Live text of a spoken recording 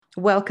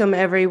Welcome,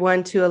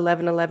 everyone, to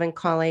 1111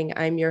 Calling.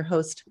 I'm your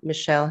host,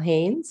 Michelle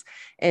Haynes.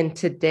 And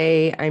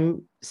today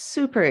I'm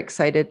super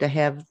excited to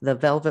have the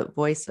velvet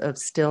voice of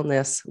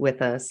stillness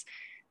with us,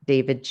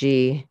 David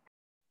G.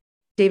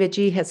 David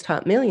G has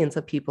taught millions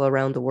of people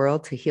around the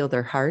world to heal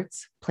their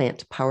hearts,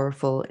 plant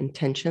powerful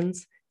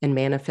intentions, and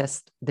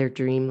manifest their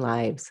dream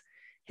lives.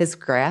 His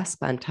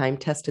grasp on time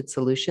tested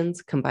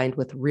solutions combined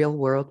with real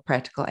world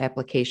practical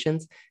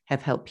applications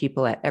have helped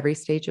people at every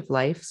stage of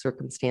life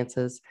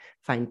circumstances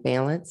find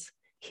balance,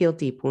 heal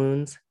deep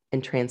wounds,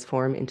 and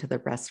transform into their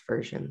best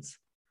versions.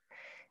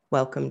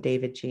 Welcome,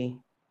 David G.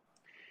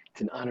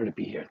 It's an honor to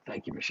be here.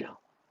 Thank you,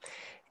 Michelle.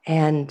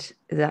 And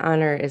the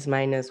honor is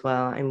mine as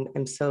well.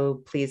 I'm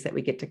so pleased that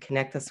we get to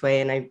connect this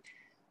way. And I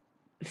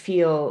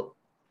feel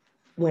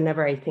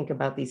whenever I think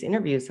about these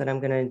interviews that I'm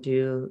going to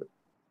do,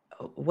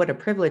 what a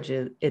privilege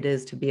it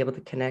is to be able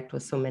to connect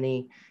with so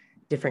many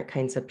different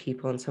kinds of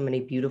people and so many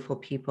beautiful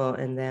people,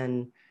 and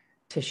then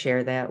to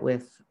share that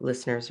with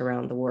listeners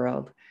around the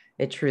world.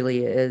 It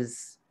truly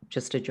is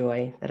just a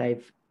joy that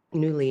I've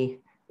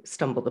newly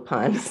stumbled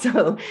upon.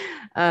 So,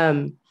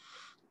 um,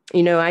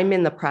 I'm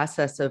in the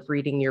process of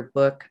reading your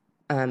book,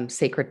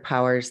 Sacred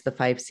Powers, The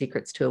Five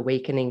Secrets to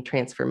Awakening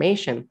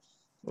Transformation.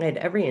 I had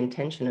every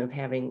intention of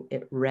having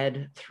it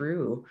read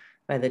through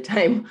by the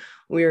time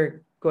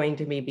we're going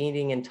to be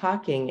meeting and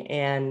talking.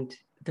 And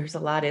there's a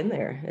lot in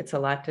there. It's a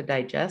lot to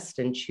digest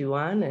and chew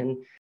on. And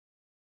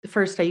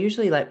first, I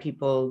usually let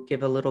people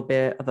give a little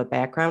bit of a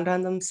background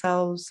on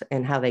themselves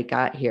and how they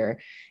got here.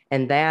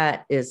 And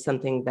that is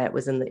something that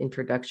was in the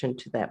introduction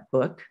to that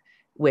book,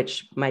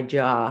 which my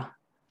jaw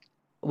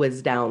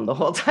was down the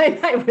whole time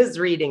I was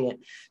reading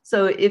it.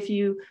 So if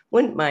you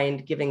wouldn't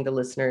mind giving the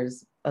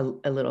listeners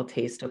a little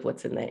taste of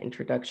what's in that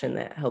introduction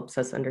that helps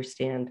us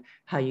understand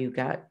how you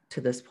got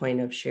to this point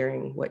of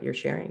sharing what you're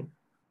sharing.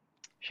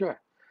 Sure.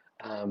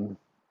 Um,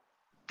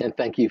 and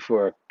thank you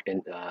for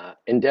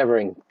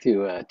endeavoring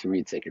to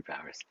read Sacred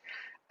Powers.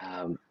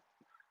 Um,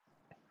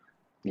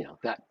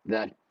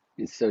 that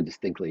is so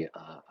distinctly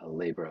a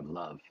labor of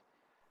love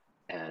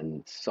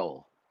and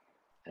soul.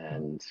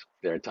 And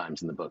there are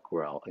times in the book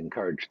where I'll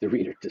encourage the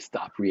reader to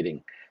stop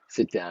reading,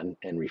 sit down,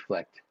 and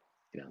reflect.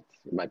 It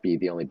might be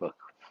the only book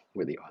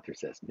where the author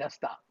says, "Now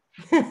stop,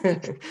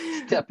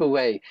 step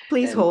away,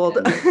 Please and hold.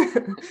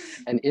 and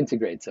and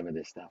integrate some of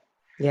this stuff."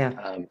 Yeah.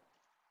 Um,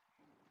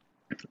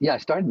 yeah, I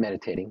started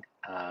meditating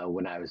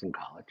when I was in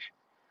college.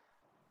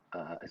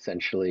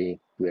 Essentially,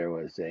 there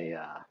was a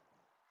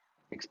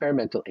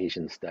experimental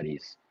Asian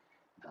studies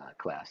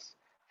class,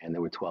 and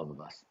there were 12 of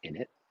us in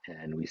it,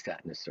 and we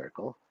sat in a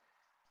circle.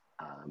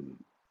 Um,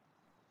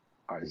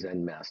 our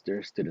Zen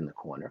master stood in the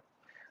corner.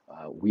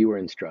 We were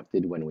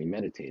instructed when we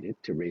meditated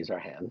to raise our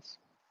hands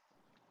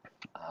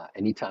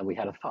anytime we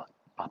had a thought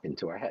pop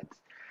into our heads.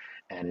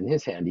 And in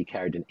his hand, he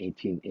carried an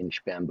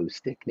 18-inch bamboo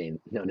stick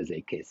known as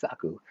a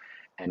keisaku.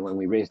 And when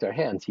we raised our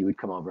hands, he would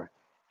come over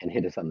and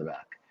hit us on the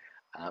back.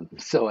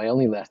 So I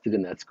only lasted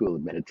in that school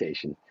of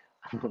meditation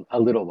a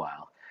little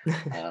while.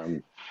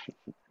 Um,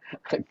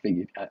 I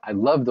figured I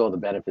loved all the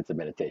benefits of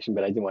meditation,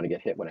 but I didn't want to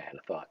get hit when I had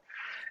a thought.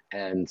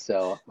 And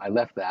so I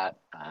left that,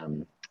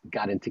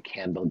 got into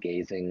candle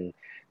gazing,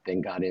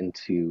 then got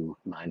into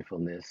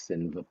mindfulness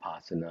and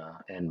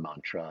vipassana and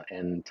mantra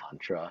and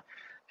tantra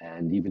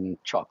and even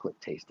chocolate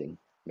tasting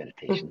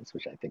meditations,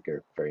 which I think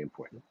are very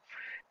important.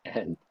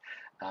 And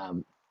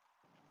um,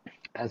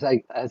 as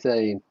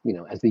the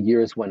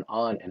years went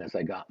on and as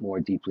I got more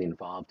deeply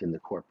involved in the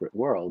corporate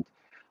world,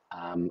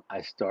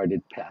 I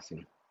started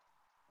passing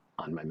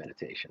on my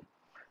meditation.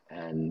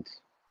 And,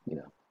 you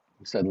know,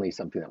 suddenly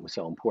something that was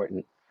so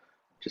important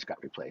just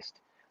got replaced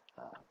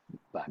uh,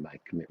 by my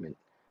commitment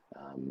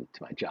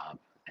to my job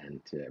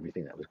and to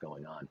everything that was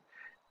going on.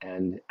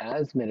 And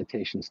as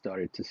meditation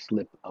started to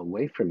slip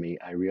away from me,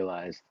 I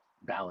realized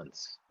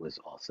balance was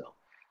also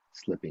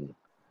slipping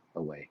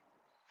away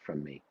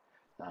from me.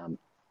 Um,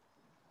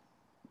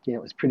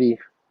 it was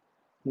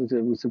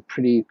it was a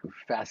pretty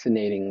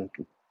fascinating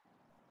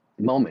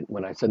moment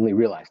when I suddenly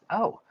realized,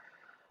 oh,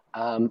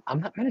 I'm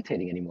not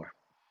meditating anymore.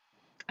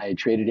 I had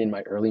traded in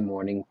my early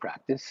morning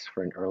practice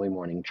for an early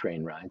morning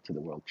train ride to the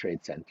World Trade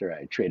Center.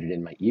 I traded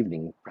in my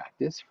evening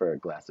practice for a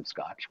glass of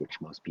scotch, which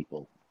most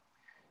people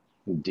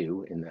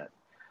do in that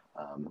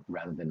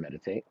rather than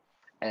meditate.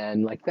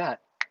 And like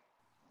that,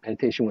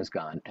 meditation was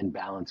gone, and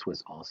balance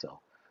was also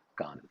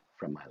gone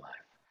from my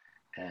life.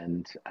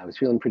 And I was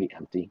feeling pretty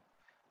empty.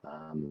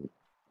 Um,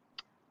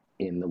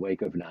 in the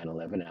wake of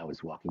 9/11, I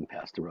was walking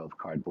past a row of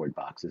cardboard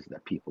boxes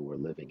that people were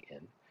living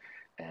in.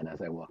 And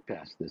as I walked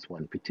past this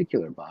one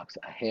particular box,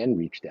 a hand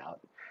reached out,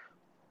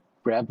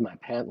 grabbed my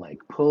pant leg,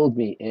 pulled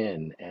me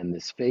in, and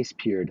this face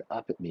peered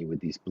up at me with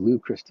these blue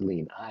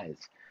crystalline eyes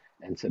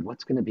and said,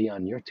 "What's going to be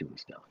on your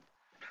tombstone?"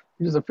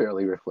 Which is a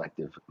fairly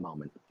reflective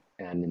moment.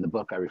 And in the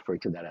book, I refer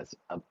to that as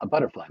a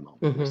butterfly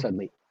moment, where Mm-hmm.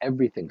 suddenly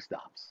everything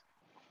stops.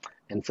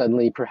 And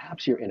suddenly,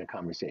 perhaps you're in a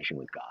conversation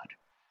with God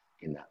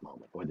in that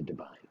moment, or the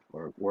divine,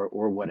 or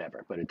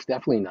whatever. But it's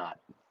definitely not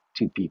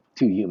two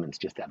humans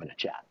just having a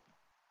chat.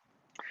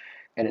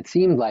 And it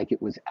seemed like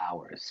it was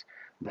hours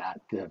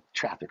that the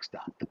traffic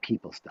stopped, the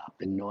people stopped,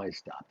 the noise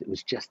stopped. It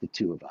was just the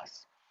two of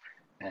us.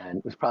 And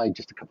it was probably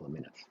just a couple of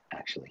minutes,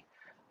 actually.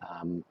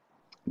 Um,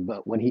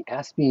 but when he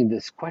asked me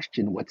this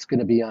question, what's going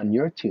to be on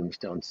your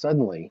tombstone?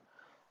 Suddenly,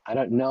 I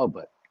don't know,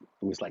 but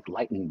it was like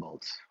lightning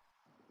bolts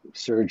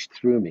surged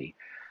through me.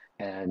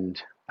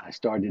 And I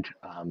started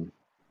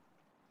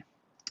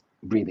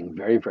breathing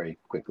very, very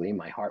quickly.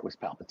 My heart was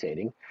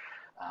palpitating.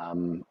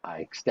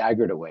 I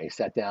staggered away,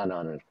 sat down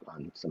on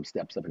some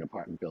steps of an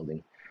apartment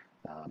building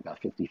about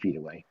 50 feet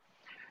away.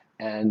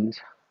 And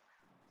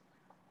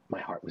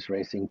my heart was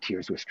racing,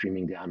 tears were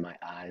streaming down my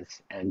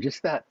eyes. And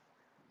just that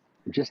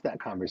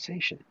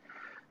conversation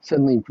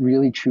suddenly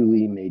really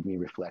truly made me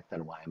reflect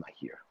on why am I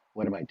here?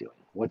 What am I doing?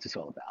 What's this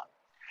all about?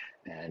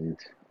 And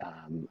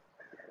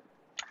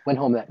went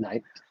home that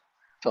night,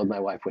 told my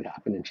wife what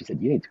happened, and she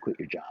said, you need to quit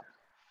your job.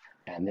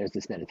 And there's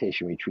this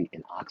meditation retreat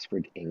in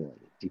Oxford, England.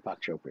 Deepak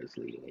Chopra is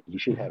leading it. You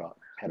should head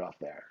off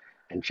there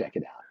and check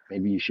it out.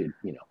 Maybe you should,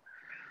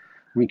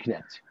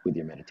 reconnect with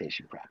your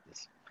meditation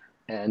practice.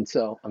 And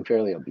so I'm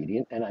fairly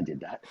obedient, and I did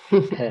that,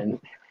 and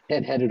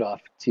headed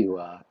off to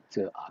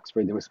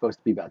Oxford. There was supposed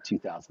to be about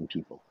 2,000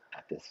 people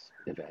at this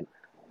event,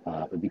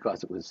 but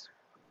because it was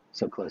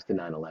so close to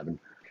 9/11,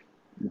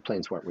 the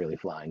planes weren't really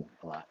flying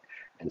a lot,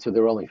 and so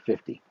there were only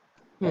 50.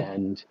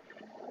 And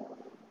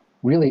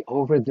really,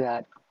 over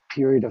that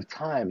period of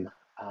time,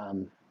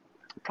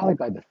 probably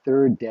by the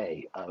third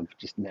day of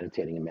just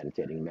meditating and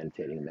meditating and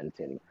meditating and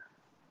meditating,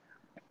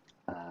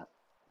 uh,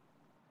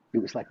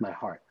 it was like my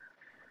heart,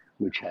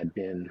 which had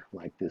been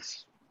like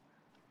this,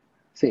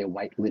 say, a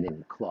white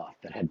linen cloth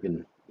that had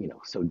been,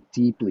 so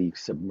deeply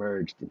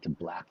submerged into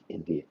black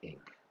India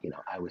ink.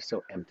 I was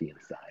so empty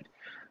inside.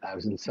 I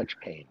was in such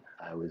pain.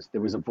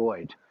 There was a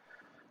void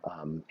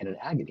and an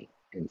agony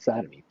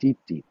inside of me, deep,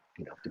 deep,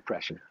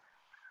 depression.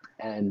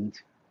 And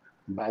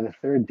by the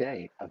third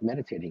day of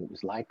meditating, it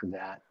was like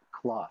that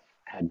cloth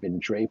had been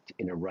draped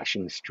in a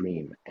rushing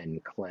stream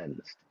and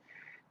cleansed.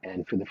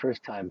 And for the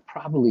first time,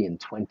 probably in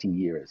 20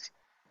 years,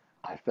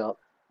 I felt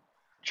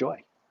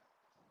joy.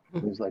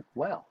 It was like,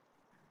 wow,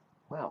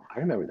 wow, I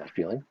remember that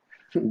feeling,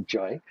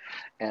 joy.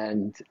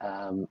 And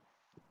I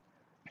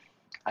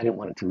didn't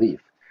want it to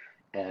leave.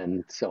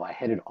 And so I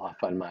headed off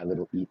on my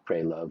little eat,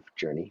 pray, love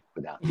journey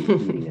without the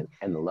eating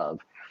and the love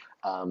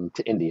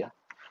to India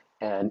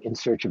and in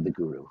search of the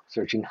guru,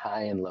 searching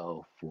high and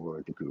low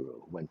for the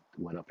guru.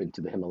 Went up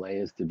into the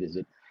Himalayas to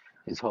visit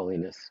His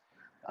Holiness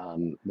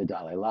the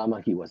Dalai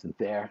Lama. He wasn't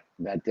there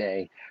that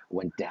day.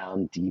 Went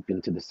down deep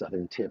into the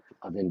southern tip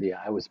of India.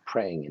 I was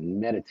praying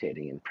and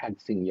meditating and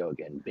practicing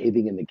yoga and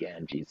bathing in the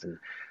Ganges and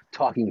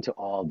talking to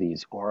all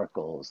these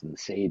oracles and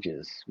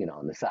sages,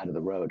 on the side of the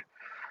road.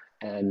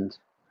 And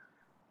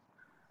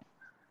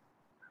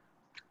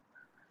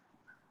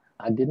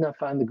I did not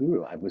find the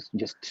guru. I was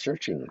just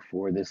searching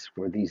for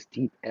these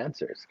deep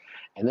answers.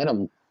 And then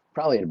I'm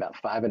probably at about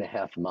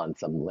 5.5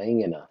 months, I'm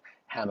laying in a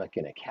hammock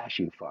in a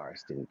cashew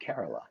forest in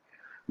Kerala,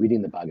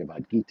 reading the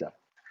Bhagavad Gita.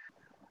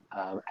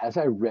 As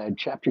I read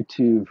chapter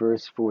 2,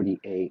 verse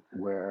 48,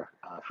 where,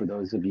 for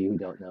those of you who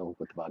don't know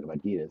what the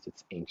Bhagavad Gita is,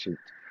 it's ancient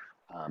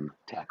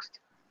text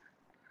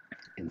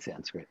in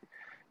Sanskrit.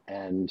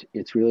 And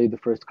it's really the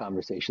first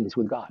conversations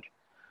with God.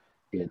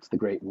 It's the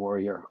great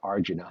warrior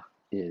Arjuna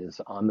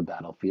is on the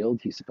battlefield.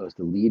 He's supposed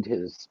to lead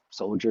his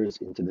soldiers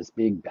into this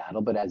big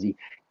battle, but as he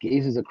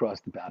gazes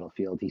across the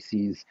battlefield, he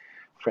sees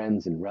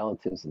friends and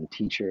relatives and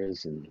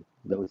teachers and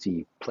those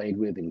he played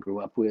with and grew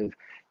up with,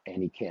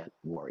 and he can't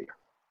warrior.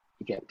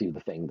 He can't do the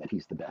thing that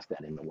he's the best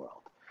at in the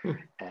world.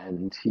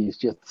 And he's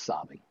just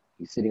sobbing.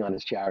 He's sitting on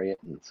his chariot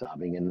and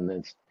sobbing, and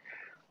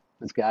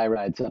this guy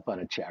rides up on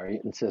a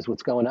chariot and says,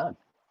 "What's going on?"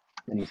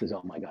 And he says,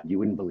 "Oh my God, you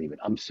wouldn't believe it.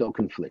 I'm so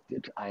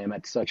conflicted. I am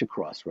at such a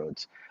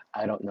crossroads.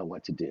 I don't know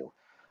what to do."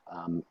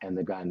 And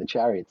the guy in the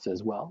chariot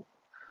says, "Well,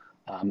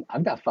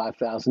 I've got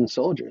 5,000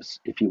 soldiers.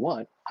 If you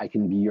want, I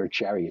can be your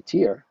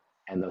charioteer,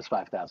 and those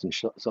 5,000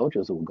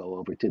 soldiers will go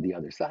over to the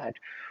other side.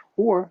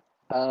 Or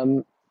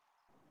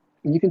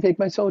you can take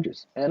my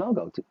soldiers, and I'll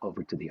go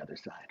over to the other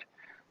side."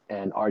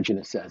 And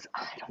Arjuna says,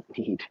 "I don't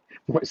need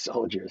more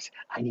soldiers.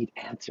 I need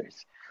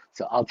answers.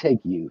 So I'll take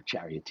you,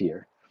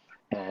 charioteer,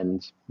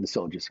 and the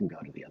soldiers can go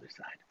to the other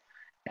side."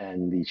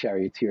 And the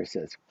charioteer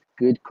says,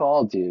 "Good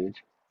call, dude,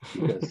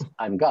 because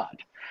I'm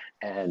God."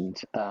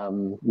 And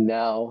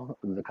now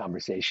the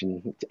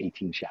conversation, it's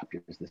 18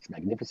 chapters, this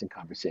magnificent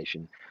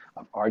conversation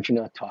of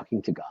Arjuna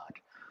talking to God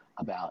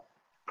about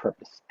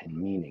purpose and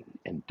meaning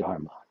and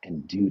dharma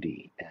and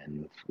duty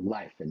and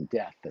life and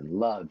death and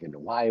love and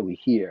why are we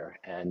here.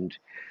 And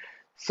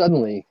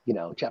suddenly,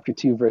 chapter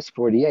 2, verse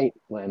 48,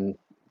 when,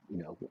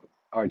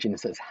 Arjuna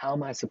says, "How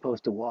am I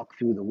supposed to walk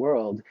through the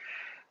world?"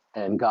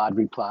 And God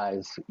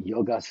replies,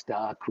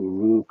 "Yogastha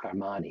kuru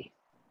karmani."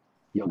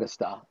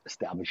 Yogastha,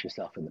 establish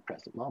yourself in the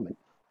present moment.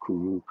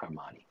 Kuru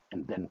karmani,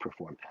 and then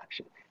perform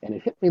action. And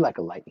it hit me like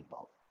a lightning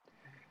bolt.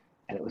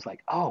 And it was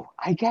like, oh,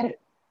 I get it.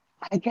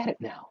 I get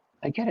it now.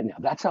 I get it now.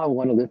 That's how I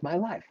want to live my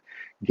life.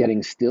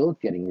 Getting still,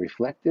 getting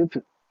reflective,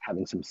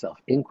 having some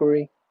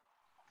self-inquiry,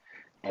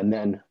 and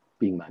then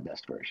being my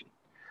best version.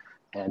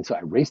 And so I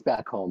raced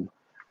back home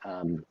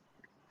um,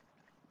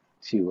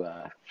 to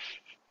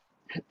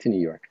to New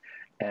York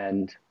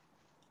and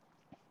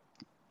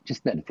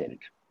just meditated.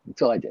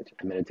 That's all I did.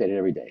 I meditated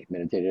every day,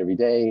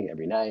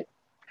 every night.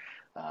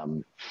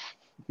 Um,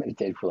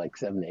 meditated for like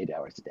 7, 8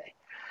 hours a day.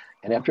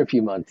 And after a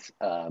few months,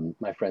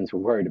 my friends were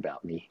worried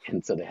about me.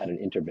 And so they had an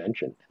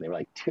intervention. And they were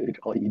like, dude,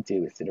 all you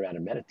do is sit around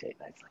and meditate.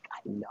 And I was like,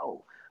 I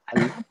know. I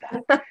love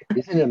that.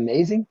 Isn't it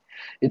amazing?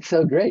 It's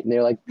so great. And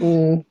they're like,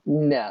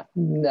 nah,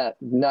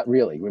 not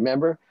really.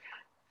 Remember,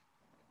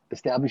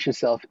 establish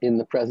yourself in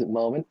the present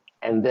moment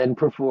and then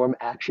perform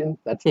action.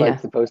 That's like Yeah.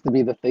 supposed to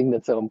be the thing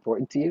that's so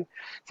important to you.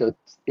 So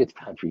it's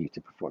time for you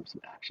to perform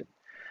some action.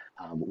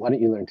 Why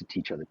don't you learn to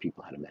teach other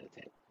people how to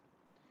meditate?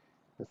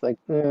 It's like,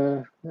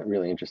 not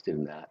really interested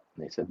in that.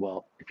 And they said,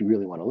 well, if you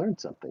really want to learn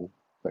something,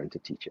 learn to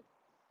teach it.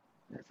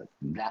 And I said,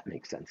 that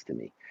makes sense to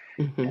me.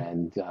 Hmm.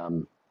 And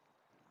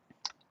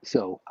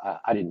so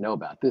I didn't know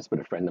about this, but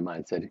a friend of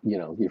mine said,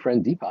 your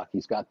friend Deepak,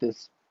 he's got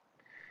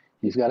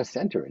a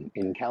center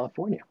in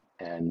California.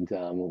 And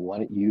why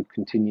don't you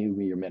continue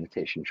your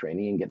meditation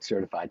training and get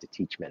certified to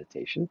teach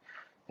meditation?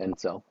 And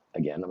so,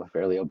 again, I'm a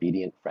fairly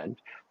obedient friend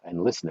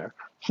and listener.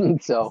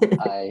 So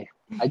I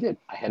did.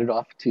 I headed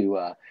off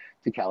to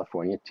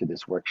California to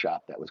this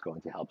workshop that was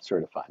going to help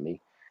certify me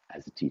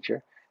as a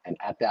teacher. And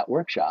at that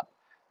workshop,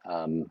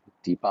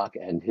 Deepak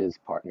and his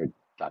partner,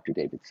 Dr.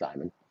 David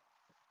Simon,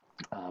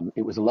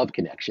 it was a love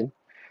connection,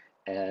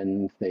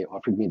 and they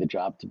offered me the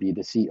job to be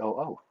the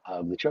COO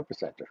of the Chopra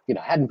Center.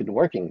 I hadn't been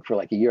working for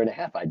like a year and a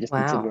half. I'd just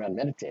been sitting Wow. around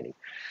meditating.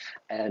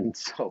 And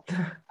so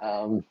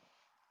um,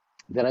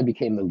 then I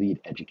became the lead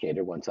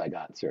educator once I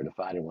got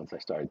certified and once I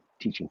started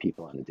teaching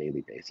people on a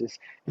daily basis.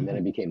 And then I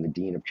Hmm. became the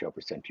dean of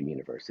Chopra Center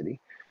University.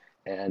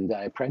 And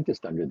I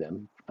apprenticed under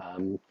them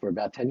for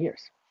about 10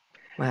 years.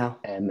 Wow.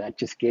 And that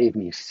just gave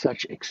me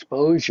such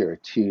exposure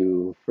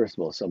to, first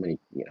of all, so many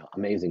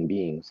amazing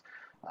beings,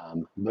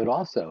 but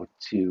also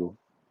to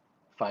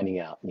finding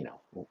out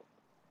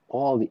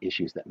all the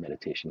issues that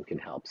meditation can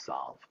help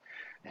solve,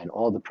 and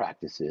all the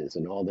practices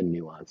and all the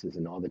nuances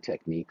and all the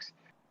techniques.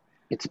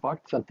 It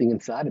sparked something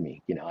inside of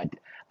me.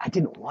 I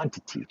didn't want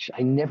to teach.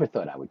 I never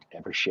thought I would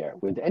ever share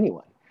it with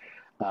anyone.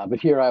 But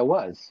here I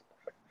was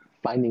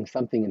finding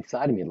something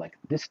inside of me like,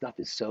 this stuff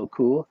is so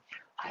cool.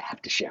 I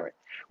have to share it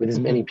with as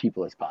many Hmm.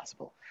 people as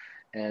possible.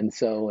 And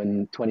so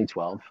in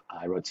 2012,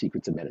 I wrote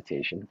Secrets of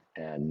Meditation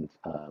and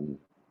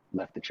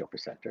left the Chopra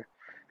Center,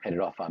 headed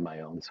off on my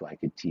own so I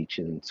could teach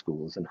in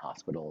schools and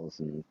hospitals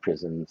and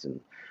prisons and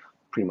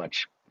pretty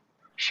much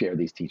share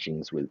these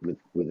teachings with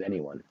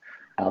anyone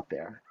out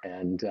there.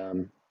 And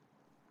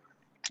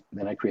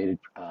then I created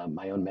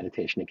my own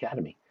meditation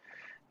academy.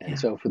 And Yeah.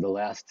 so for the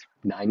last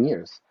 9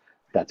 years,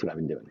 that's what I've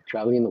been doing,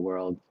 traveling in the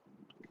world,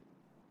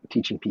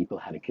 teaching people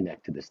how to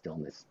connect to the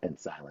stillness and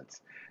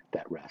silence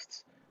that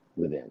rests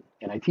within.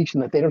 And I teach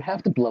them that they don't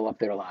have to blow up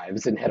their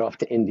lives and head off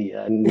to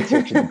India in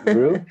search of the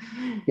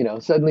guru.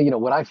 Suddenly,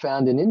 what I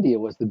found in India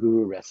was the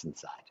guru rests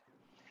inside.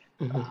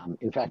 Hmm.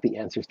 In fact, the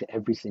answers to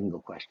every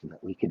single question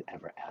that we could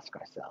ever ask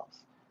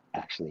ourselves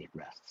actually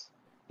rests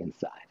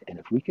inside. And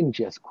if we can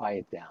just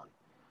quiet down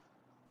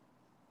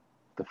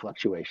the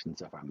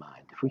fluctuations of our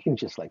mind, if we can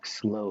just like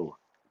slow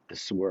the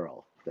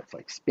swirl that's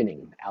like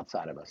spinning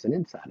outside of us and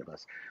inside of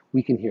us,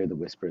 we can hear the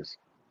whispers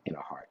in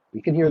our heart.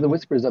 We can hear the Hmm.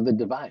 whispers of the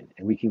divine,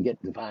 and we can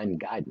get divine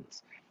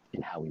guidance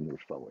in how we move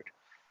forward.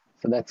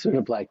 So that's sort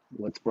of like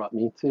what's brought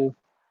me to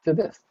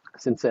this.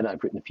 Since then,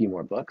 I've written a few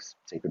more books.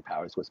 Sacred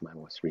Powers was my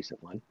most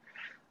recent one.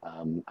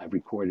 I've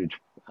recorded,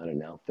 I don't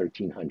know,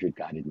 1,300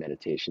 guided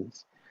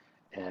meditations.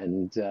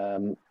 And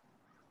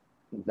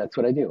that's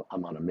what I do.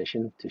 I'm on a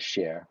mission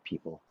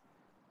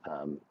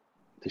um,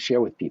 to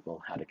share with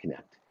people how to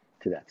connect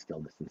to that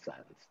stillness and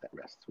silence that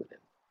rests within.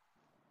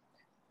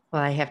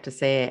 Well, I have to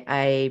say,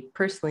 I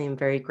personally am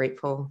very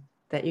grateful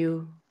that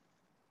you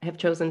have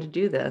chosen to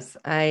do this.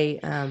 I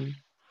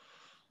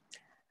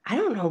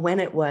don't know when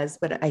it was,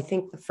 but I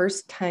think the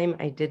first time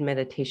I did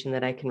meditation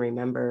that I can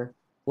remember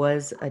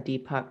was a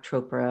Deepak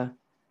Chopra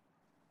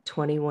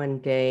 21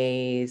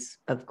 days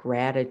of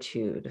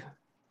gratitude.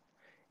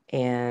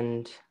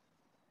 And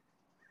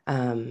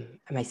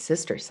my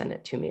sister sent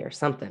it to me or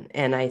something.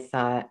 And I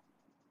thought,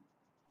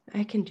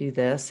 I can do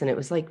this. And it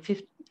was like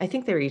 50, I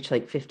think they were each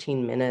like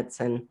 15 minutes.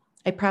 And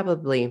I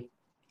probably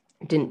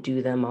didn't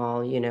do them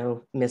all,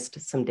 missed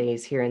some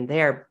days here and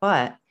there.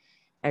 But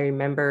I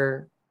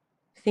remember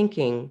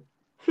thinking,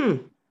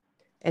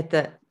 at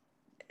the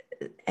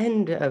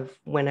end of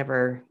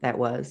whenever that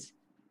was,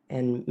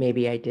 and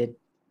maybe I did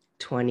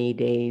 20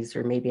 days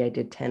or maybe I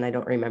did 10, I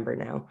don't remember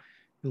now.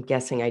 I'm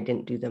guessing I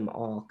didn't do them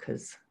all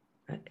because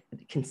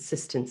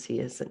consistency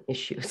is an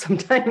issue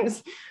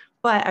sometimes.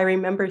 But I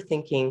remember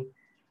thinking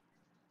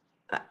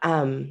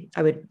I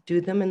would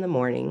do them in the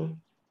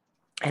morning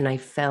and I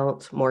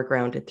felt more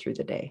grounded through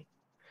the day.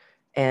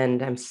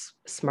 And I'm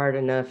smart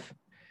enough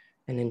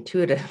and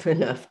intuitive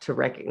enough to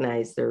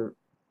recognize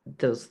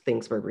those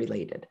things were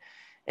related.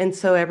 And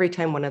so every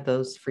time one of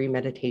those free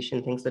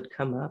meditation things would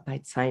come up,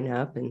 I'd sign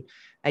up and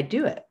I'd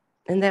do it.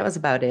 And that was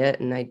about it.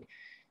 And I'd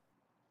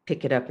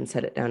pick it up and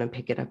set it down and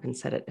pick it up and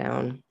set it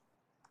down.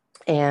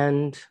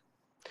 And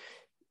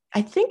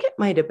I think it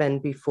might have been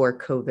before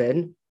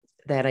COVID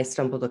that I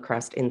stumbled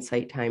across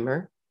Insight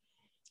Timer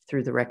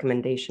through the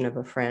recommendation of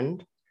a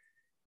friend.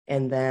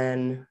 And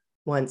then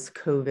once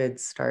COVID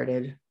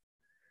started,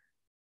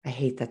 I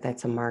hate that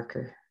that's a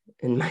marker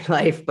in my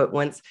life, but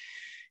once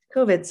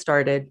COVID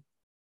started,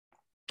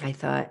 I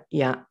thought,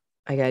 yeah,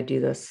 I got to do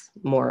this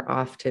more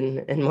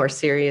often and more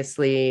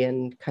seriously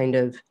and kind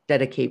of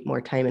dedicate more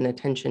time and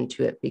attention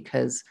to it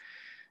because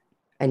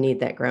I need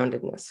that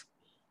groundedness.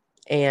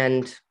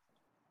 And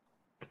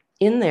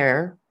in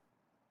there,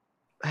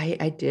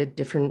 I did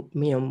different,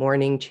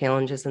 morning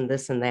challenges and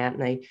this and that.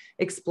 And I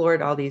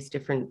explored all these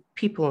different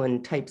people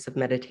and types of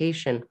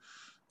meditation.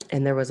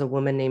 And there was a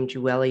woman named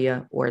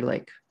Juelia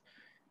Orlick.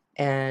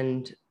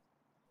 And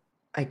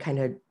I kind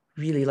of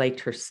really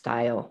liked her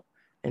style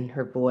and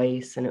her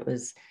voice, and it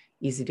was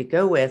easy to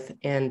go with.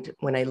 And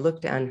when I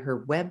looked on her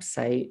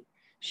website,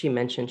 she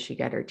mentioned she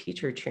got her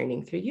teacher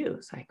training through you.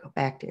 So I go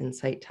back to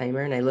Insight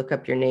Timer and I look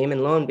up your name,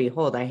 and lo and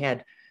behold, I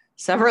had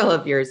several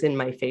of yours in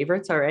my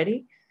favorites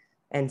already.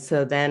 And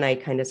so then I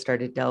kind of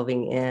started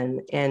delving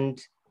in,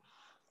 and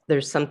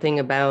there's something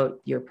about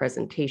your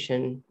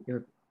presentation,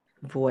 your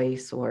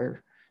voice,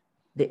 or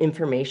the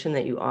information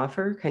that you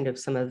offer, kind of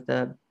some of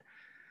the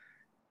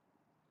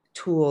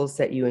tools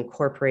that you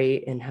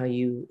incorporate and how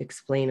you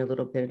explain a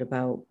little bit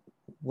about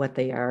what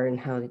they are and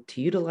how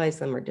to utilize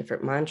them, or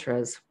different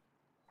mantras,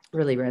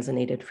 really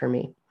resonated for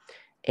me.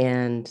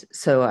 And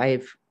so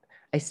I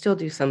still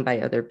do some by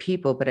other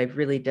people, but I've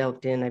really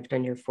delved in. I've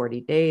done your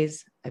 40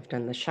 days. I've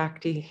done the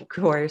Shakti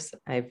course.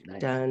 I've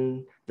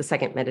done the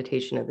second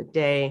meditation of the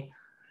day.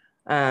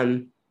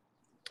 And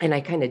I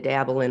kind of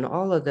dabble in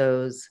all of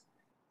those.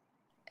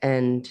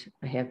 And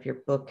I have your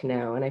book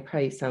now, and I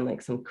probably sound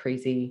like some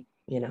crazy,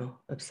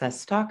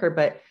 obsessed stalker,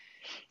 but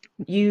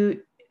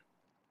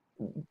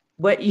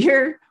what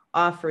you're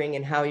offering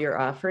and how you're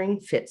offering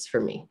fits for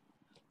me.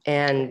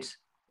 And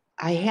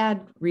I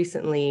had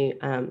recently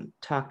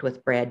talked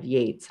with Brad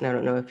Yates, and I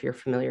don't know if you're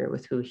familiar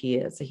with who he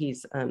is.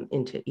 He's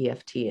into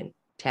EFT and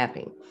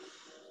tapping.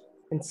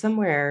 And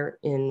somewhere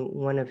in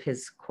one of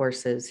his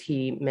courses,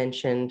 he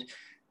mentioned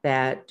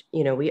that,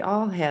 we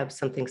all have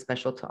something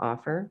special to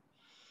offer.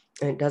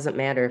 And it doesn't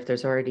matter if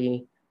there's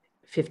already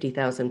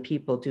 50,000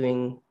 people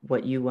doing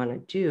what you want to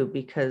do,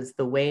 because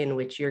the way in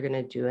which you're going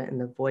to do it and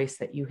the voice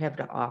that you have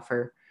to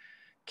offer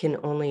can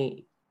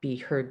only be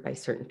heard by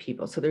certain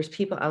people. So there's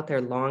people out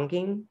there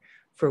longing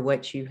for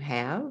what you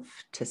have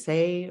to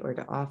say or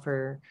to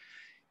offer,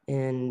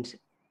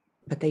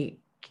 but they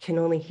can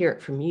only hear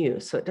it from you.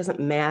 So it doesn't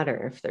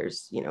matter if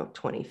there's,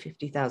 20,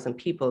 50,000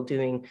 people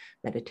doing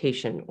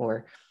meditation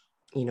or,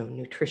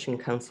 nutrition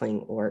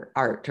counseling or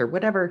art or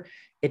whatever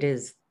it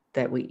is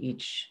that we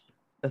each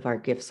of our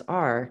gifts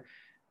are.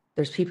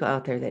 There's people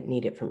out there that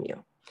need it from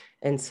you.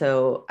 And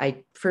so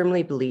I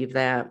firmly believe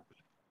that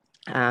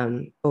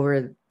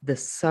over the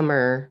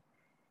summer,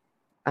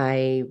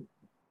 I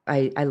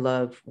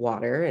love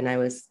water, and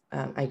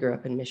I grew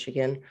up in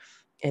Michigan,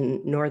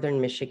 and northern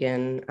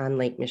Michigan on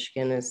Lake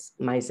Michigan is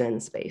my Zen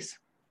space.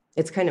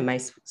 It's kind of my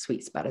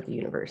sweet spot of the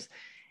universe.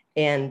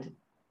 And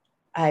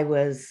I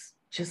was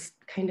just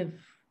kind of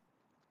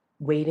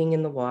wading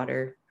in the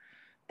water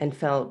and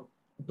felt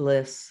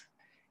bliss.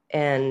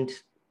 And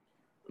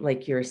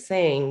like you're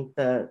saying,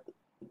 the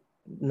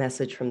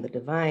message from the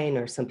divine,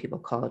 or some people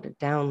call it a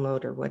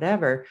download or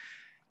whatever,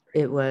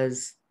 it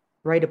was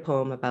write a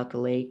poem about the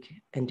lake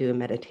and do a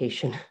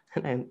meditation.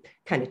 And I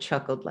kind of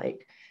chuckled,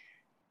 like,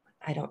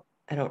 I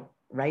don't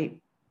write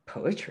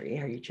poetry.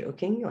 Are you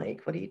joking?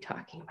 Like, what are you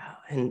talking about?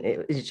 And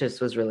it just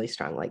was really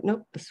strong. Like,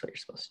 nope, this is what you're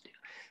supposed to do.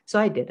 So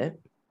I did it,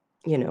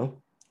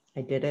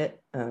 I did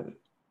it.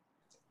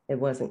 It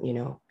wasn't,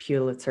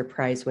 Pulitzer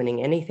Prize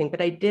winning anything,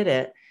 but I did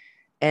it.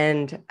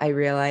 And I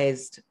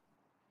realized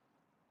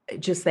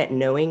just that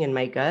knowing in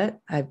my gut,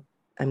 I'm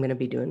going to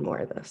be doing more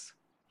of this.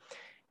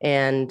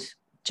 And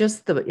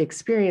just the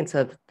experience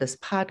of this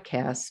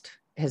podcast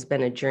has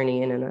been a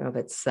journey in and of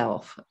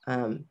itself.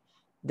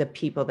 The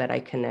people that I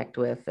connect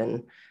with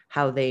and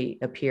how they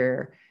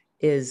appear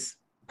is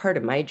part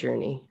of my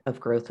journey of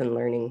growth and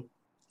learning,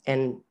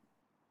 and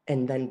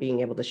then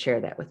being able to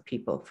share that with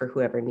people for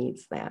whoever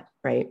needs that,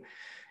 right?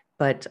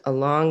 But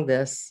along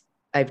this,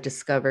 I've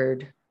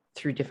discovered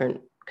through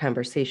different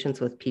conversations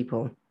with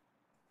people,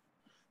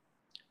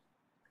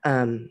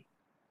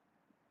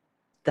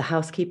 the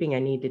housekeeping I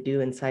need to do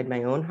inside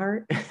my own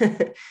heart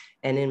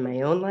and in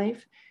my own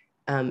life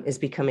is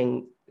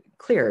becoming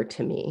clearer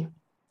to me.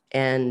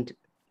 And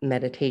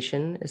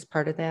meditation is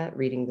part of that.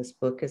 Reading this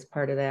book is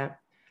part of that.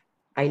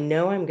 I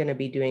know I'm going to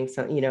be doing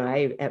something,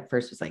 I at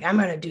first was like, I'm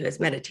going to do this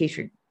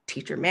meditation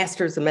teacher,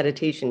 masters of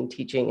meditation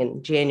teaching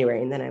in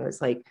January. And then I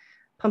was like,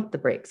 pump the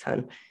brakes,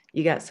 hon.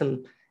 You got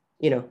some,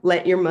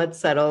 let your mud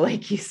settle,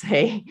 like you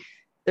say.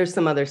 There's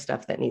some other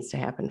stuff that needs to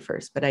happen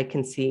first, but I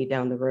can see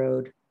down the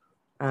road,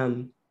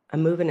 I'm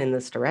moving in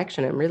this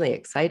direction. I'm really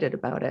excited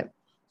about it.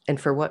 And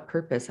for what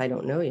purpose, I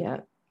don't know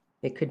yet.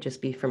 It could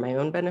just be for my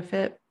own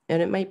benefit,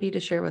 and it might be to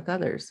share with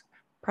others.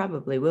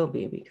 probably will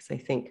be, because I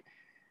think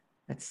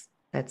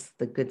that's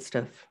the good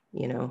stuff,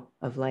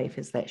 of life,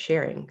 is that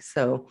sharing.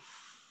 So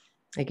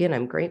again,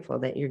 I'm grateful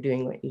that you're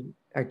doing what you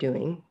are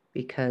doing,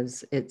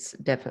 because it's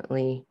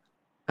definitely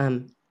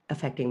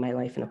affecting my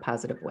life in a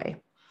positive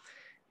way.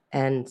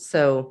 And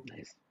so,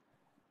 Nice.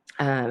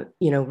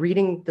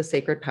 Reading The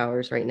Sacred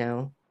Powers right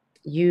now,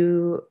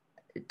 you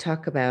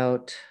talk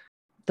about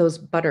those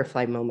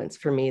butterfly moments.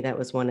 For me, that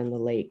was one in the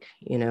lake,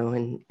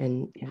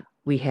 and Yeah.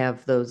 we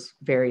have those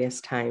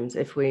various times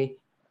if we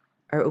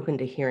are open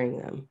to hearing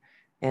them.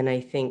 And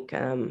I think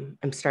I'm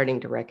starting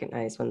to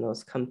recognize when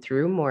those come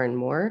through more and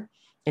more.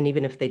 And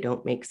even if they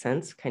don't make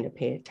sense, kind of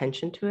pay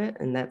attention to it.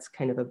 And that's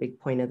kind of a big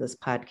point of this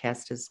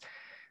podcast, is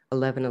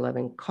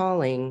 1111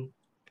 calling.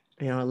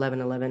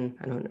 1111,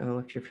 I don't know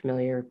if you're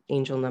familiar,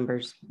 angel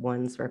numbers,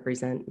 ones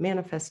represent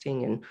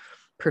manifesting and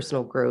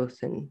personal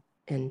growth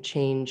and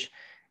change.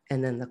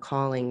 And then the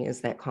calling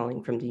is that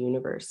calling from the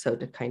universe. So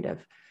to kind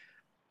of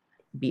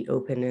be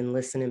open and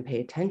listen and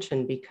pay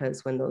attention,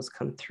 because when those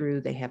come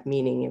through, they have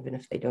meaning, even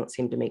if they don't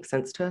seem to make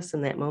sense to us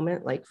in that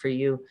moment. Like for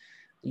you,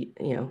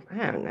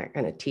 I'm not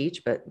going to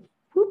teach, but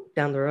whoop,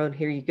 down the road,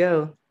 here you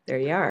go. There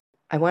you are.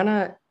 I want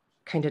to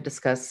kind of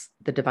discuss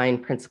the divine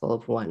principle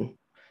of one.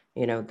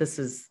 This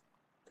is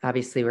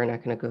obviously, we're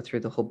not going to go through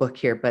the whole book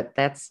here, but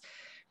that's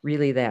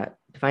really that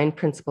divine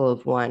principle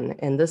of one.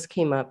 And this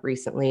came up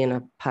recently in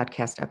a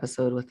podcast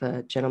episode with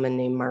a gentleman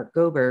named Mark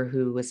Gober,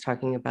 who was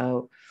talking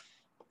about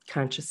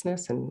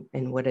consciousness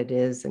and what it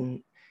is,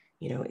 and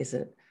is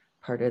it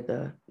part of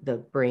the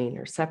brain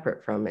or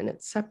separate from, and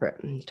it's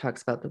separate. And he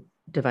talks about the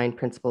divine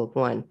principle of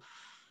one.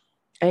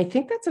 And I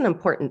think that's an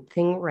important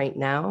thing right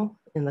now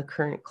in the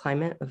current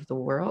climate of the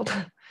world.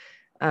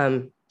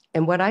 And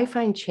what I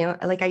find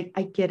like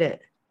I get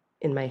it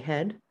in my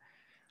head,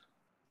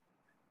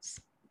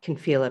 can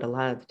feel it a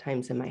lot of the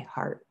times in my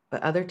heart,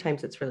 but other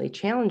times it's really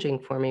challenging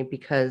for me,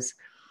 because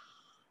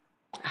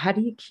how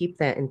do you keep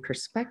that in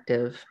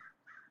perspective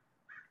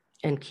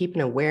and keep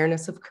an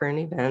awareness of current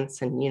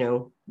events, and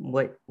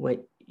what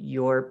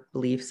your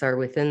beliefs are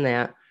within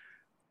that?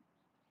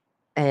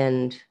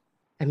 And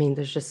I mean,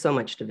 there's just so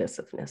much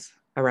divisiveness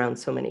around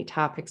so many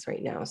topics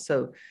right now.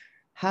 So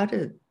how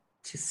to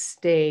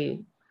stay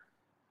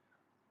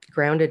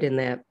grounded in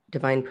that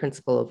divine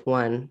principle of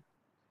one,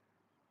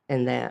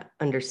 and that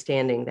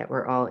understanding that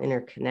we're all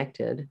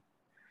interconnected,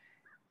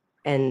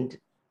 and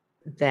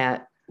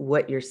that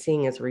what you're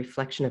seeing is a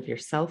reflection of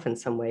yourself in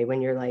some way,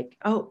 when you're like,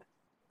 oh,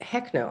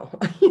 heck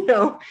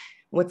no,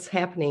 what's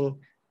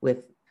happening with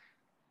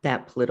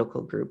that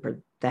political group,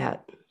 or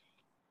that,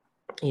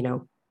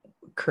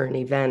 current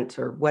event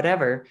or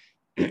whatever,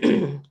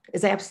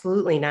 is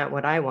absolutely not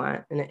what I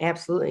want. And it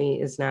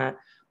absolutely is not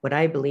what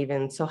I believe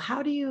in. So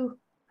how do you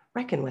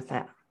reckon with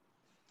that?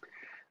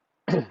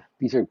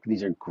 These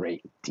are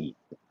great, deep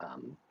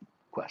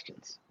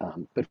questions.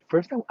 But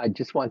first, I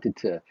just wanted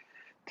to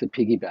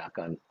piggyback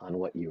on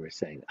what you were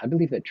saying. I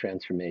believe that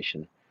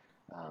transformation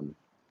um,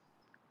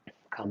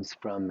 comes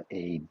from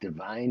a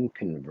divine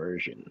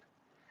conversion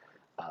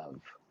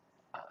of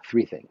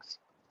three things: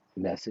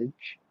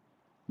 message,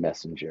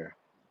 messenger,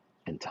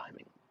 and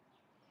timing.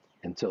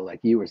 And so, like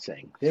you were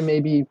saying, there may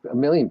be a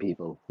million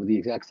people with the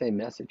exact same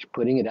message,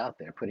 putting it out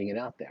there.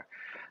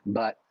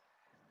 But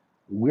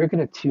we're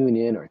going to tune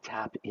in or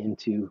tap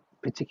into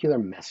particular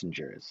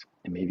messengers.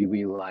 And maybe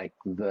we like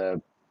the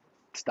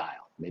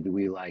style. Maybe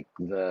we like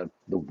the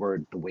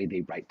word, the way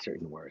they write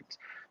certain words.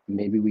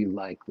 Maybe we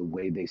like the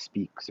way they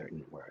speak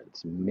certain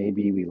words.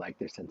 Maybe we like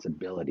their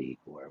sensibility,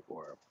 or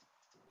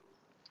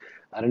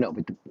I don't know,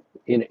 but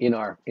in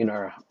our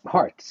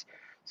hearts,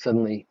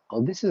 suddenly,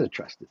 oh, this is a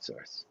trusted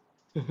source.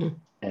 Mm-hmm.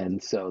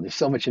 And so there's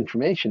so much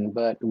information,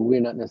 but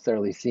we're not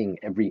necessarily seeing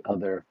every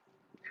other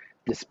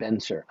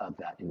dispenser of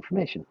that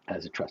information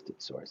as a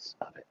trusted source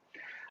of it.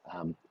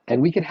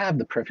 And we could have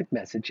the perfect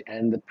message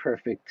and the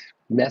perfect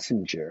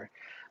messenger,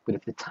 but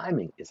if the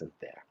timing isn't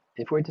there,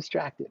 if we're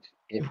distracted,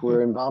 if Mm-hmm.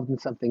 we're involved in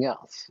something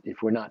else,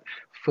 if we're not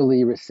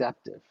fully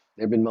receptive,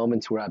 there have been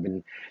moments where I've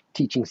been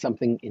teaching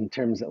something in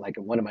terms of, like,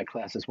 in one of my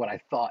classes, what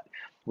I thought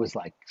was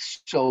like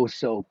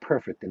so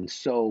perfect and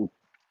so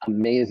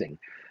amazing.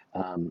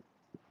 Um,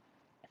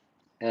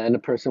 and a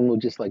person will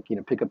just, like,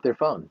 pick up their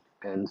phone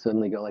and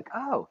suddenly go like,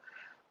 oh,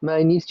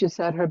 my niece just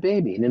had her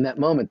baby. And in that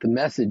moment, the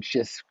message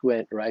just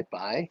went right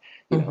by.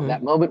 That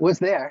Mm-hmm. moment was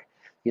there.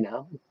 You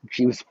know,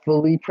 she was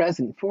fully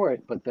present for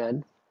it, but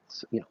then,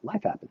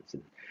 life happens.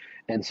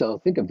 And so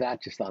think of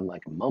that just on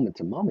like a moment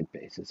to moment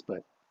basis,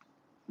 but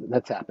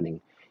that's happening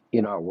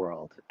in our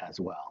world as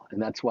well.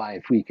 And that's why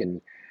if we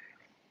can,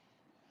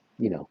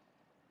 you know,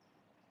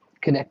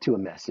 connect to a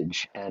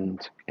message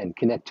and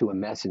connect to a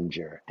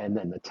messenger, and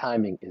then the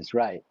timing is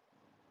right,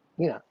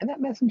 and that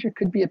messenger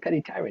could be a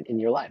petty tyrant in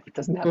your life. It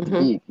doesn't have to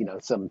Mm-hmm.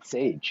 be, some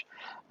sage.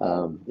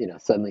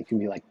 Suddenly it can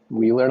be like,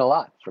 we learn a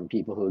lot from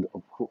people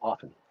who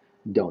often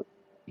don't,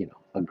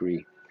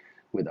 agree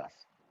with us.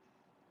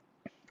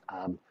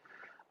 Um,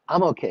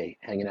 I'm okay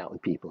hanging out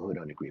with people who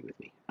don't agree with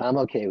me. I'm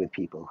okay with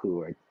people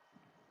who are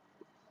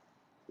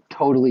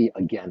totally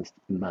against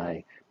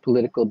my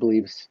political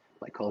beliefs,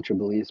 my culture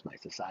beliefs, my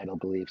societal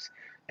beliefs,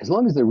 as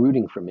long as they're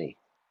rooting for me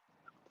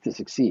to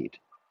succeed,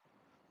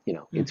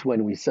 it's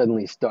when we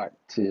suddenly start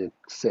to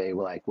say,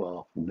 well, like,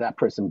 well, that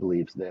person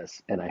believes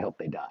this, and I hope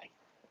they die.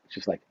 It's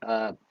just like,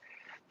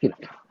 you know,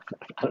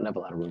 I don't have a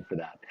lot of room for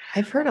that.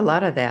 I've heard a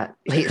lot of that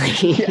Yeah,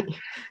 lately.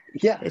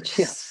 yeah, It's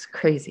yeah, just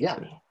crazy yeah.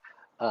 to me.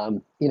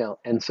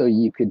 And so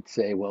you could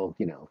say, well,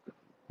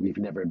 we've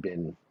never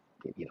been,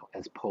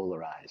 as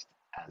polarized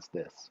as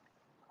this.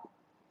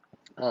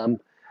 Um,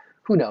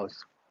 who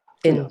knows?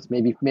 Who And knows?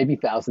 Maybe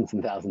thousands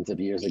and thousands of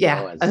years ago, yeah,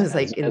 I was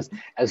like,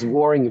 as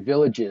warring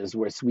villages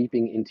were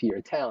sweeping into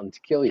your town to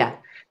kill yeah,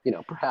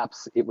 you,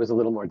 perhaps it was a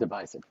little more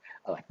divisive.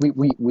 Like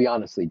we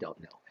honestly don't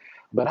know.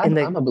 But in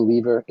I'm a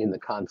believer in the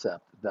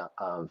concept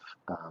of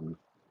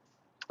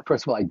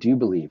first of all, I do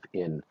believe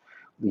in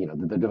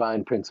the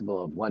divine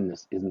principle of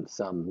oneness isn't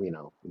some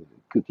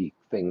kooky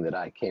thing that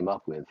I came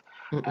up with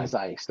mm-mm. as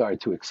I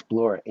started to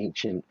explore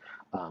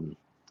um,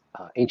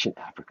 ancient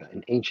Africa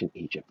and ancient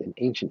Egypt and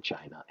ancient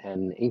China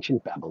and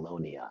ancient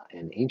Babylonia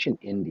and ancient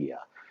India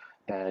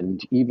and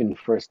even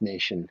First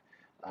Nation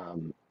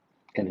um,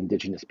 and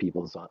indigenous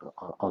peoples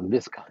on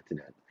this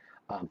continent.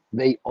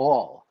 They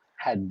all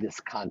had this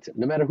concept,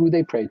 no matter who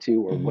they prayed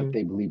to or what Mm-hmm.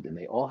 they believed in,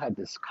 they all had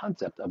this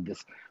concept of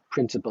this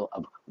principle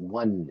of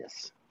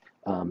oneness.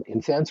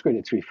 In Sanskrit,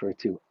 it's referred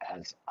to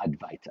as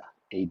Advaita,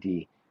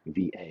 Advaita,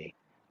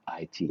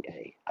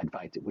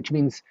 Advaita, which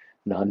means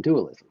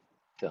non-dualism.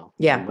 So,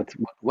 Yeah,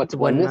 what's the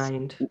one oneness?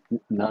 mind. Yeah,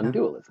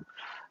 Non-dualism.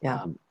 yeah.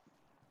 Um,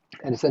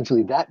 and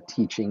essentially, that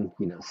teaching,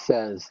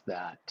 says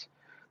that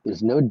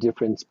there's no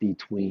difference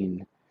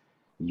between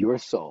your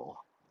soul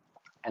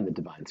and the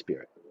divine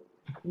spirit.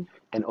 Mhm.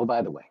 And oh,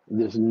 by the way,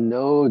 there's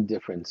no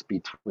difference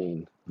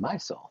between my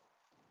soul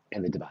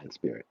and the divine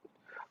spirit.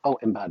 Oh,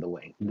 and by the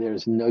way,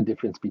 there's no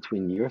difference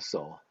between your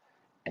soul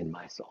and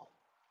my soul.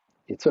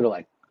 It's sort of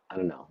like, I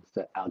don't know, is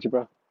that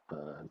algebra?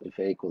 If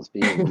A equals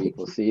B and B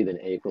equals C, then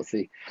A equals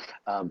C.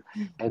 Um,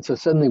 and so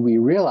suddenly we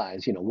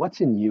realize,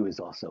 what's in you is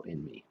also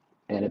in me.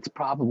 And it's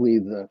probably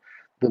the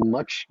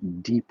much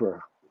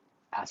deeper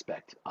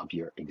aspect of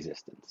your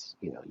existence.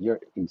 Your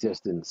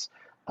existence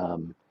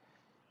um,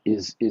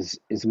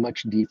 is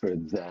much deeper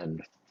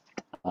than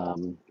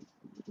um,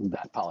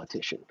 that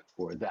politician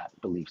or that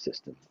belief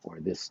system or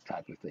this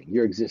type of thing.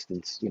 Your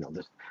existence,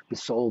 the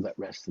soul that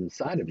rests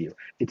inside of you,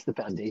 it's the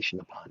foundation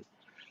upon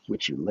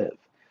which you live.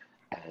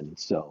 And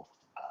so,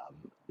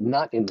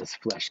 not in this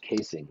flesh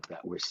casing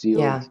that we're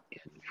sealed Yeah,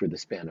 in for the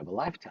span of a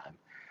lifetime,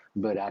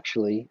 but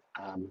actually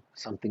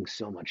something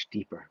so much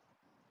deeper.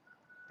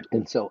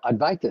 And so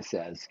Advaita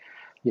says,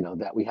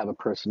 that we have a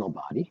personal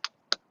body,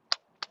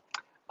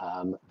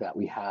 that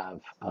we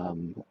have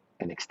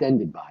an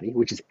extended body,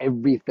 which is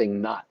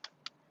everything not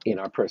in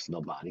our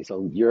personal body.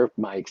 So you're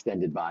my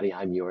extended body,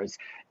 I'm yours.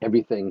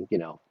 Everything,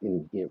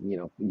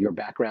 your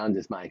background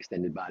is my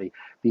extended body.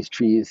 These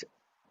trees,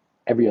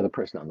 every other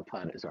person on the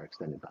planet is our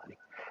extended body.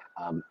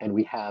 And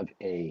we have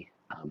an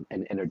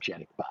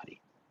energetic body,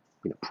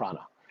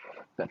 prana,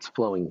 that's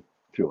flowing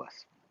through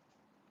us.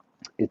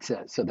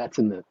 So that's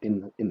in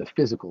the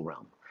physical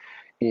realm.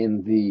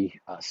 In the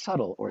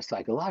subtle or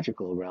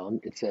psychological realm,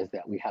 it says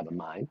that we have a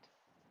mind,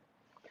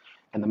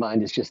 and the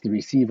mind is just the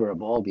receiver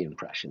of all the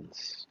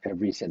impressions,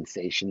 every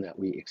sensation that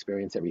we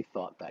experience, every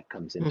thought that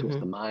comes into us. hmm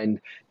The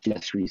mind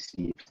just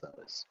receives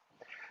those.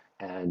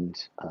 And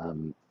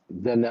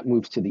then that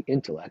moves to the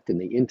intellect, and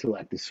the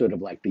intellect is sort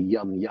of like the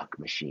yum yuck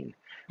machine,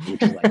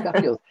 which is like that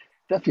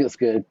feels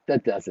good,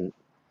 that doesn't,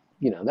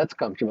 that's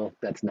comfortable,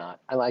 that's not.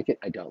 I like it,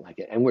 I don't like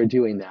it, and we're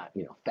doing that,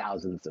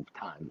 thousands of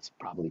times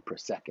probably per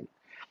second.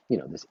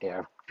 This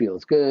air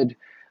feels good.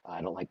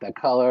 I don't like that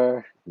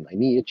color. My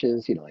knee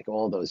itches. Like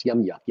all those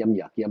yum yuck, yum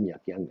yuck, yum yuck,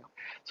 yum yuck.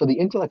 So the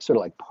intellect sort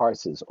of like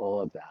parses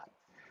all of that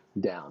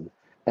down.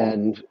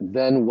 And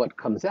then what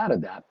comes out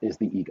of that is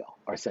the ego,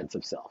 our sense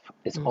of self.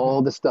 It's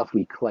all hmm the stuff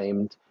we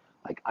claimed,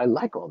 like, I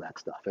like all that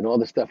stuff. And all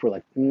the stuff we're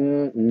like,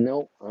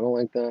 no, I don't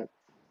like that.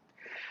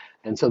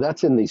 And so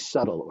that's in the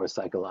subtle or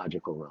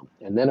psychological realm.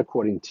 And then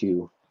according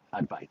to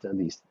Advaita,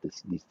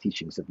 these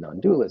teachings of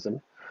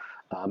non-dualism,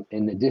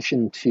 in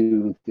addition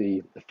to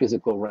the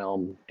physical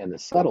realm and the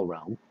subtle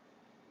realm,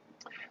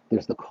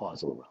 there's the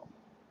causal realm.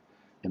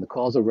 And the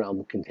causal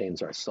realm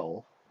contains our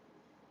soul.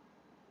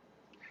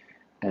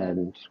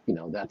 And,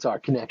 that's our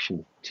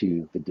connection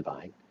to the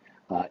divine.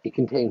 It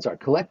contains our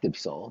collective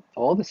soul,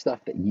 all the stuff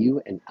that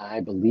you and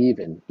I believe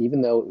in,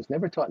 even though it was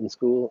never taught in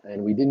school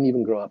and we didn't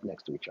even grow up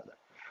next to each other.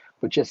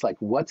 But just like,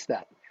 what's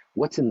that?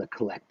 What's in the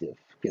collective?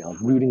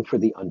 Rooting for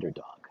the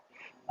underdog,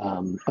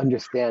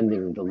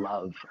 understanding the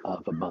love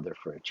of a mother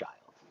for a child.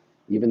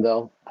 Even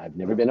though I've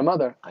never been a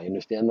mother, I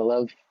understand the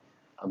love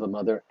of a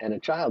mother and a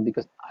child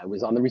because I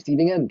was on the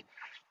receiving end,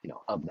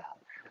 of that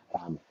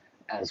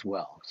as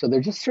well. So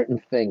there're just certain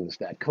things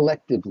that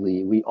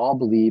collectively we all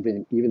believe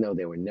in, even though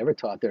they were never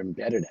taught, they're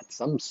embedded at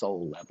some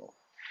soul level.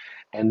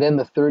 And then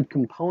the third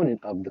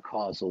component of the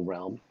causal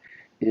realm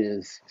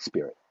is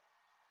spirit,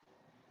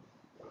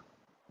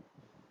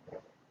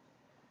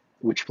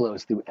 which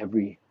flows through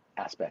every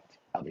aspect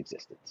of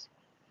existence.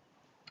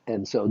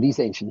 And so these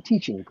ancient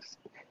teachings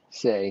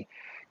say,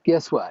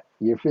 guess what?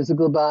 Your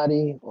physical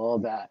body, all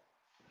that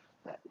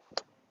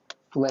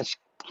flesh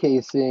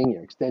casing,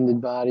 your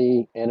extended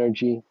body,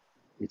 energy,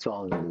 it's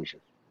all an illusion.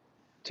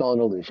 It's all an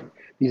illusion.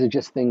 These are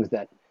just things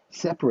that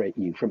separate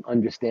you from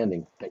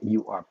understanding that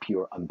you are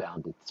pure,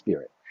 unbounded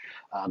spirit.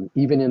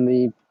 Even in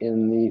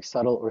the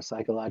subtle or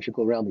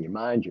psychological realm, your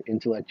mind, your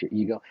intellect, your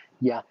ego,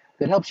 yeah,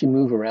 that helps you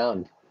move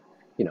around,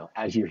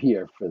 as you're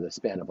here for the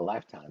span of a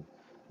lifetime.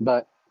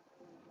 But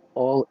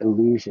all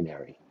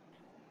illusionary.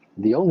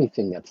 The only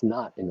thing that's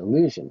not an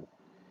illusion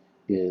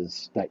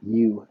is that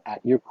you,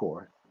 at your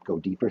core, go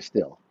deeper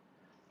still,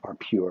 are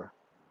pure,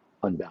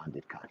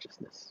 unbounded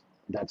consciousness.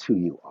 That's who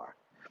you are.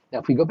 Now,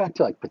 if we go back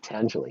to like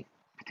Patanjali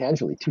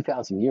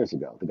 2,000 years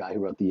ago, the guy who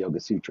wrote the Yoga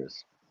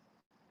Sutras,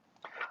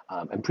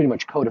 and pretty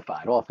much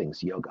codified all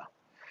things yoga,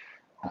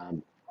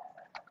 um,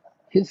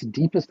 his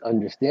deepest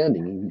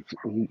understanding,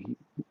 he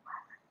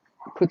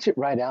puts it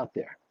right out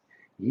there.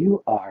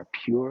 You are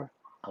pure,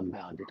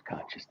 unbounded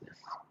consciousness.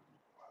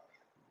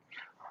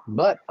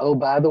 But, oh,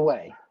 by the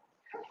way,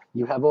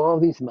 you have all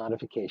these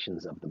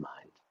modifications of the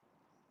mind,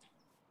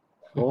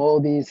 all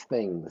these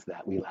things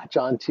that we latch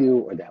onto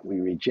or that we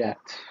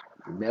reject,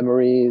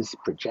 memories,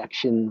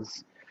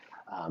 projections,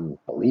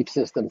 belief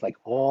systems, like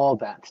all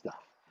that stuff.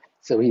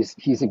 So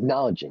he's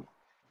acknowledging,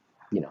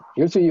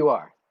 here's who you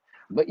are,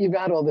 but you've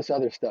got all this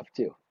other stuff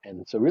too.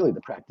 And so really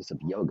the practice of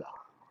yoga,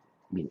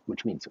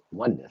 which means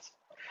oneness,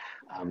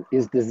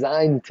 is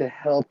designed to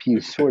help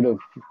you sort of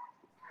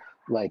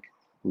like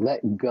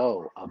let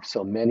go of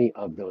so many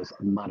of those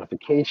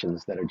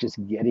modifications that are just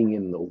getting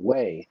in the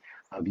way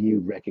of you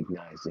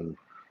recognizing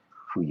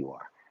who you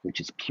are, which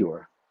is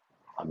pure,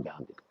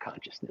 unbounded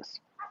consciousness.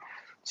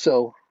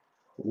 So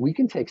we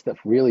can take stuff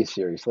really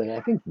seriously, and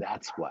I think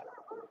that's what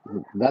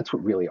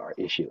really our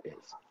issue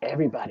is.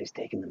 Everybody's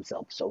taking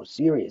themselves so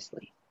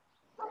seriously,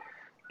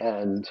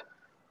 and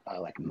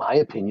like my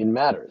opinion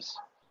matters.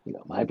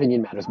 My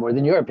opinion matters more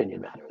than your opinion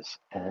matters,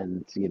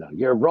 and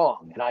you're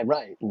wrong and I'm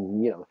right,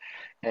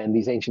 and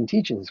these ancient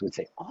teachings would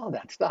say all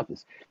that stuff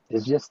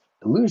is just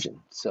illusion.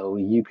 So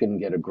you can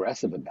get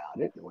aggressive about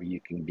it, or you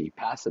can be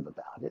passive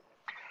about it,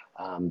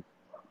 um,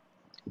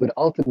 but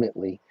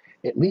ultimately,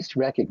 at least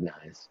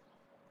recognize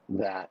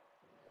that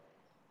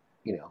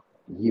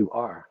you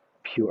are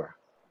pure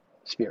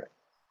spirit.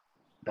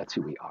 That's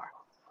who we are.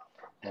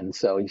 And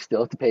so you still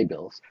have to pay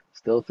bills,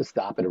 still have to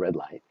stop at a red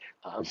light.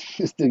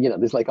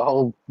 There's like a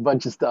whole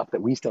bunch of stuff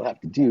that we still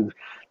have to do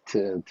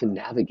to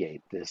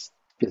navigate this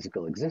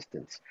physical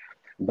existence.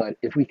 But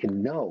if we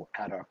can know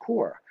at our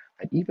core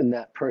that even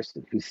that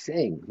person who's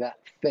saying that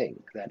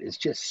thing that is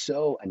just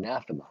so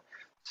anathema,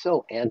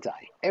 so anti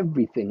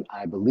everything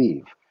I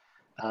believe,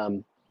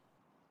 um,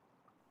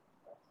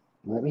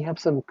 let me have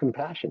some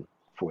compassion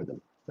for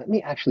them. Let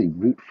me actually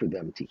root for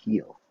them to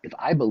heal. If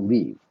I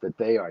believe that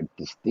they are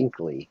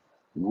distinctly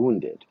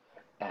wounded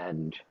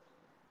and,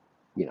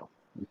 you know,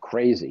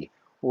 crazy,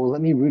 well,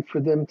 let me root for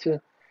them to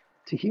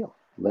heal.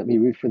 Let me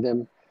root for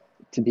them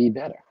to be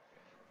better.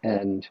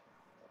 And,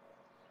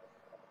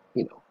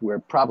 we're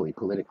probably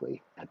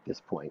politically at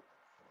this point,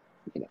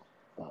 and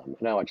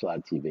I watch a lot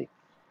of TV,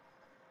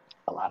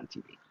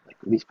 like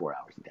at least 4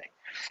 hours a day.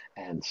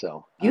 And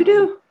so, You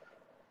do?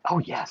 oh,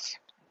 yes.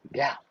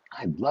 Yeah.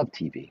 I love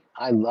TV.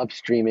 I love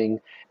streaming,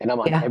 and I'm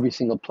on Yeah. every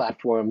single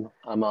platform.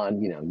 I'm on,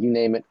 you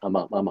name it. I'm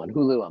on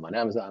Hulu. I'm on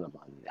Amazon. I'm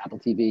on Apple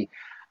TV.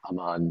 I'm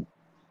on,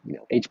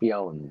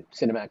 HBO and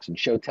Cinemax and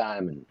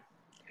Showtime and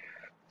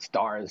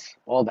Stars,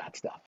 all that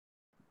stuff.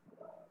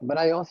 But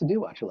I also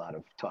do watch a lot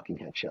of talking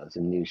head shows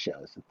and news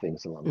shows and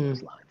things along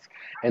those Mm. lines.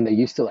 And they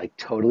used to like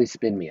totally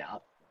spin me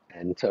out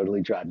and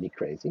totally drive me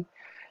crazy.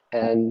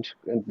 And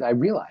I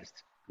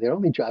realized they're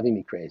only driving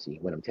me crazy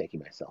when I'm taking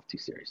myself too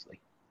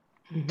seriously.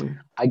 Mhm.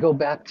 I go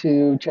back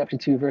to chapter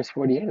 2, verse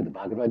 48 of the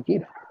Bhagavad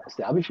Gita.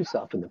 Establish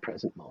yourself in the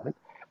present moment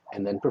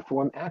and then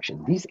perform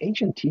action. These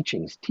ancient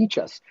teachings teach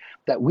us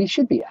that we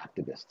should be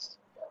activists,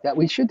 that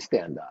we should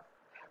stand up.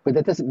 But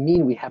that doesn't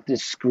mean we have to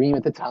scream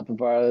at the top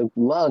of our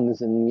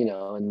lungs and,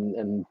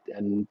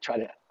 and try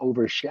to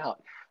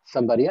overshout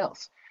somebody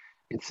else.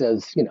 It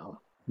says,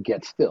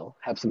 get still,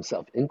 have some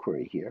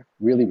self-inquiry here,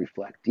 really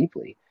reflect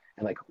deeply,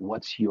 and like,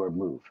 what's your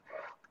move?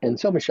 And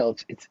so, Michelle,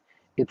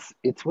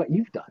 it's what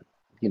you've done.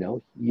 You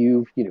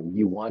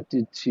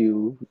wanted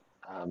to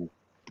um,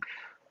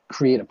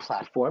 create a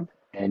platform,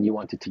 and you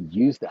wanted to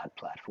use that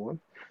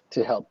platform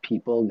to help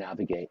people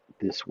navigate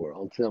this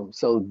world.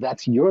 So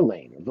that's your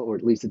lane, or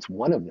at least it's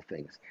one of the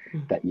things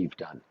Mhm. that you've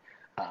done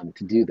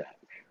to do that.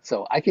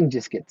 So I can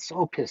just get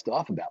so pissed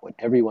off about what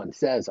everyone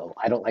says. Oh,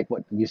 I don't like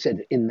what you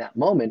said in that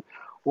moment.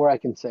 Or I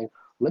can say,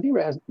 let me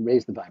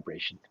raise the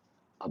vibration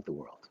of the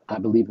world. I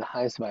believe the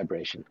highest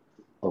vibration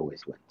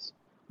always wins.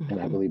 And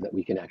I Mhm. believe that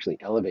we can actually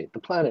elevate the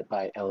planet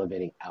by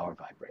elevating our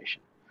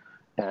vibration.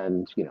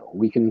 And,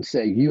 we can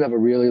say, you have a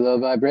really low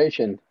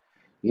vibration.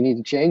 You need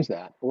to change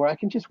that. Or I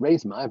can just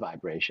raise my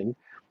vibration.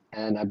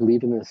 And I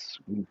believe in this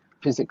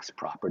physics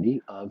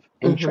property of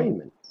Mhm.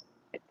 entrainment.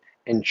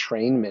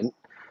 Entrainment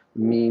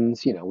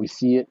means, we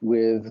see it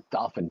with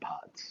dolphin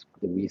pods.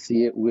 We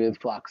see it with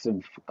flocks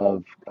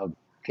of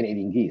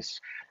Canadian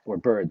geese or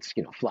birds,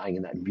 flying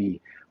in that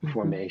V Hmm.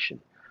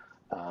 formation.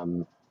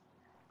 Um,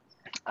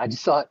 I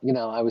just saw it,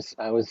 I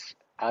was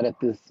out at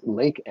this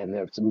lake and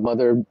there was a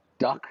mother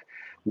duck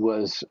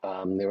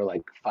there were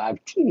like five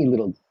teeny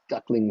little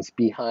ducklings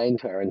behind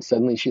her and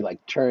suddenly she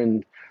like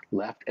turned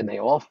left and they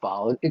all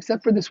followed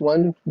except for this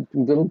one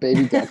little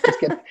baby duck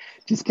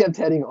just kept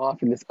heading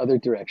off in this other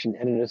direction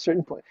and at a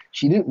certain point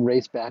she didn't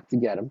race back to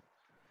get him.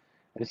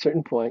 At a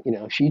certain point,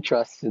 she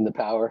trusts in the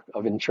power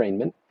of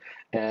entrainment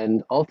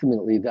and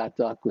ultimately that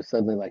duck was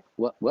suddenly like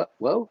what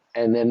whoa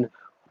and then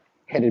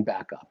headed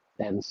back up.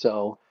 And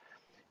so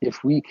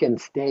if we can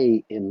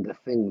stay in the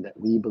thing that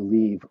we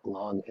believe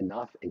long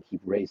enough and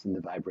keep raising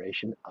the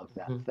vibration of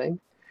that Hmm. thing,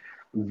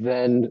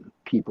 then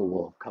people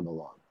will come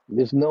along.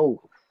 There's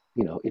no,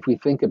 if we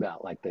think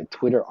about like the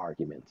Twitter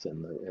arguments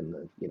and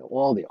the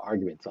all the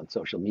arguments on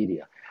social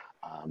media,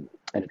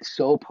 and it's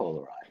so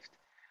polarized.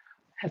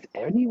 Has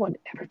anyone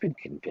ever been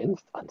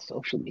convinced on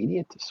social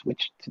media to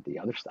switch to the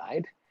other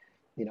side?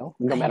 No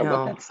I matter what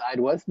know. that side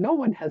was, no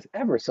one has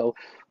ever. So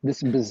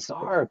this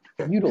bizarre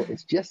feudal,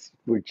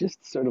 we're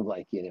just sort of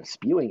like,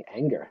 spewing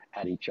anger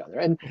at each other.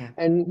 And Yeah.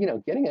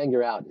 and getting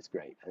anger out is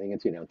great. I think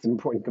it's an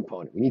important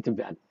component. We need to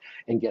vent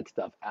and get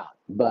stuff out.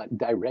 But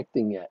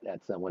directing it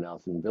at someone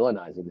else and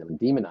villainizing them and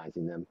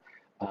demonizing them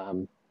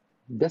um,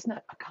 does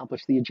not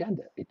accomplish the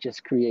agenda. It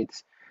just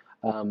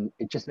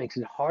makes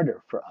it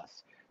harder for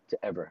us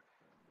to ever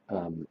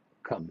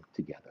come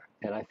together.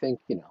 And I think,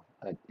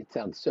 it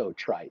sounds so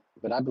trite,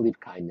 but I believe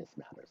kindness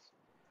matters.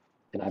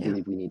 And I Yeah.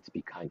 believe we need to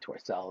be kind to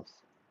ourselves.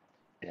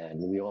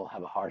 And we all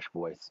have a harsh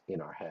voice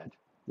in our head,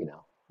 you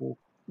know,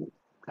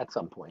 at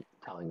some point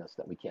telling us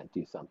that we can't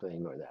do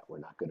something or that we're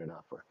not good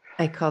enough. Or,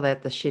 I call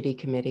that the shitty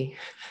committee.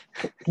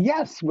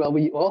 yes, well,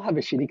 we all have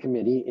a shitty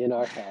committee in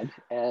our head.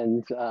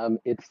 And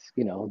it's,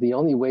 the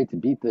only way to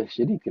beat the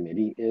shitty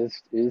committee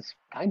is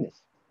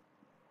kindness.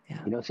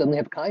 Yeah. Suddenly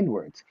have kind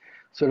words,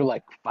 sort of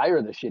like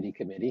fire the shitty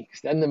committee,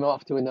 send them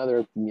off to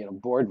another,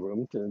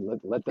 boardroom to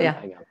let them Yeah.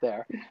 hang out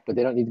there, but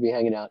they don't need to be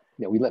hanging out.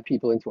 We let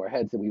people into our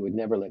heads and we would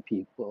never let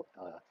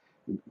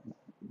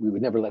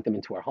them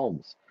into our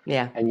homes.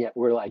 Yeah. And yet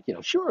we're like,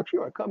 sure,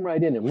 sure, come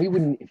right in. And we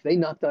wouldn't, if they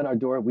knocked on our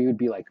door, we would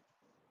be like,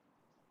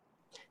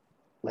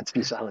 let's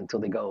be silent until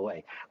they go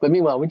away. But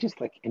meanwhile, we just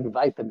like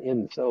invite them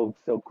in so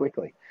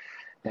quickly.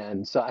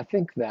 And so I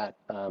think that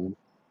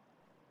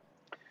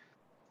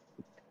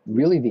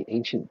really the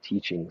ancient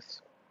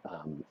teachings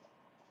um,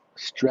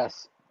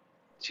 stress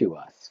to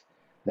us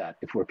that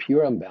if we're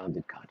pure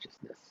unbounded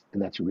consciousness,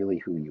 and that's really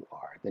who you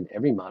are, then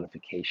every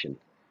modification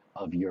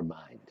of your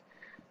mind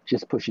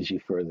just pushes you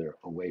further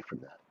away from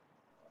that.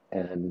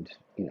 And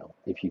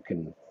if you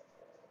can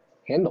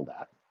handle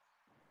that,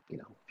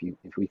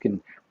 if we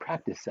can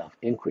practice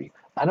self-inquiry,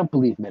 I don't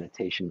believe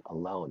meditation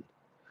alone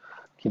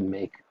can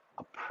make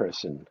a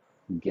person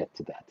get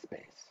to that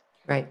space.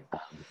 Right.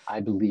 I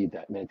believe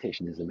that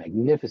meditation is a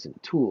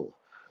magnificent tool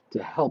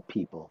to help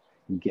people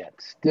get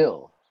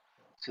still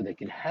so they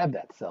can have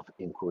that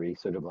self-inquiry,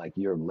 sort of like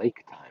your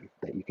lake time,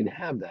 that you can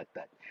have that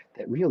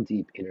real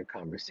deep inner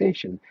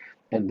conversation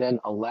and then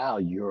allow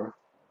your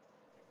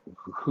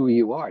who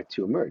you are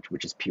to emerge,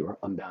 which is pure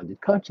unbounded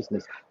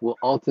consciousness, will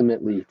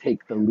ultimately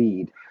take the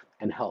lead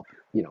and help,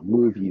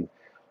 move you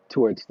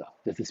towards stuff.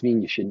 Does this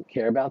mean you shouldn't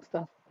care about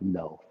stuff?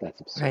 No,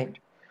 that's Right. absurd.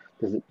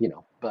 Does it,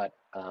 but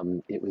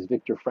it was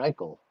Viktor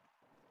Frankl,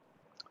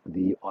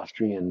 the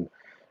Austrian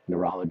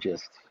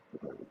neurologist,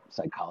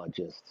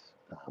 psychologist,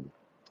 um,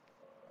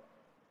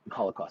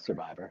 Holocaust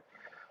survivor,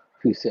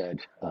 who said,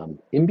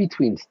 in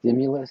between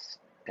stimulus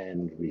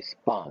and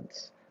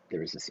response,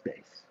 there is a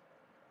space.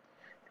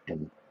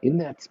 And in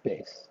that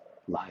space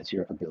lies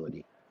your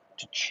ability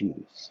to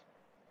choose.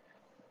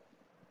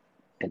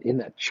 And in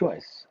that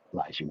choice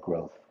lies your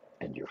growth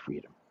and your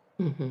freedom.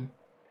 Hmm.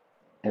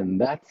 And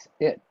that's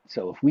it.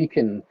 So if we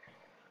can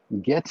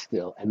get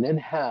still and then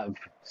have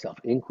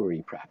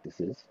self-inquiry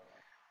practices,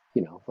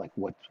 like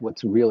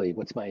what's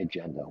my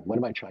agenda? What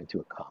am I trying to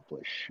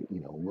accomplish?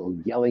 Will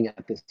yelling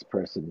at this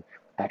person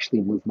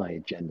actually move my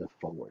agenda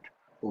forward?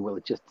 Or will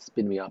it just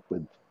spin me up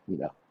with,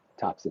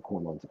 toxic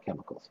hormones and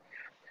chemicals?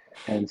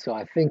 And so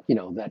I think,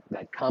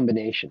 that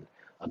combination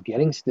of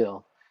getting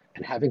still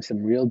and having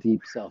some real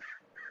deep self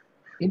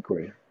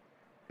inquiry,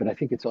 but I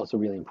think it's also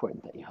really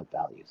important that you have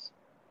values.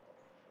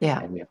 Yeah.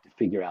 And we have to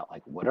figure out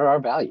like what are our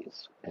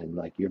values? And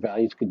like your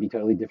values could be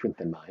totally different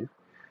than mine,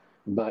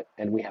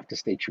 and we have to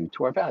stay true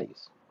to our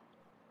values.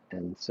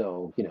 And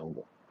so,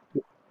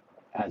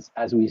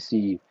 as we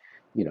see,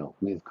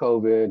 with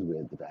COVID,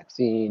 with the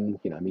vaccine,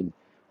 I mean,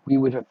 we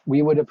would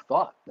have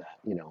thought that,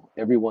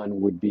 everyone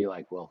would be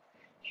like, well,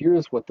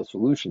 here's what the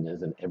solution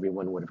is, and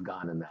everyone would have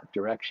gone in that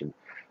direction.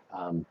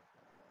 Um,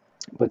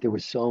 but there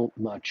was so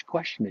much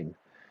questioning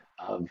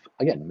of,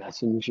 again,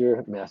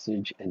 messenger,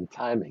 message, and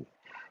timing.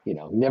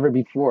 Never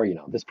before,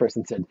 this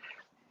person said,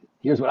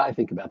 here's what I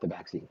think about the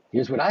vaccine.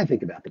 Here's what I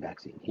think about the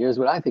vaccine. Here's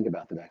what I think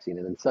about the vaccine.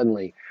 And then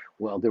suddenly,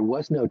 well, there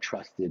was no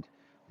trusted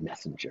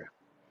messenger.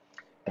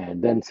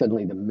 And then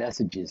suddenly the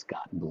messages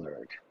got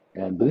blurred.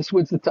 And but this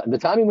was the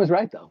timing was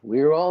right though.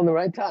 We were all in the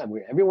right time.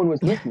 Everyone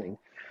was listening,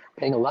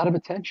 paying a lot of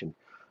attention,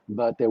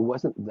 but there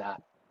wasn't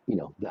that,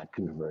 that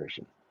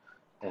conversion.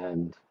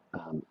 And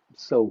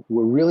so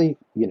we're really,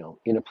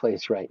 in a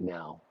place right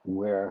now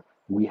where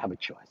we have a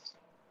choice.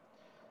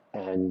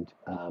 And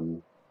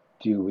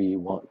do we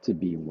want to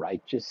be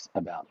righteous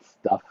about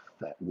stuff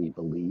that we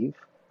believe,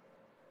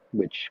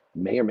 which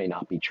may or may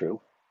not be true?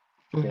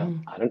 Hmm.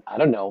 I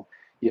don't know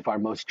if our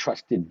most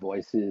trusted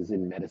voices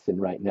in medicine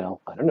right now,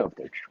 I don't know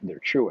if they're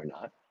true or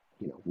not.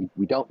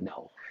 We don't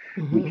know.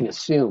 We Hmm. can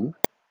assume,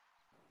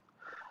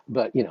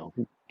 but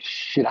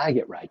should I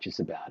get righteous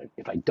about it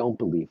if I don't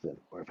believe them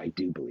or if I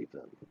do believe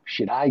them?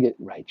 Should I get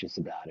righteous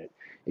about it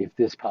if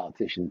this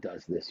politician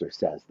does this or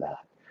says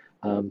that?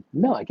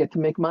 No, I get to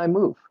make my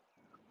move.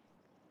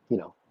 you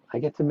know, I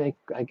get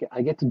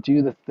to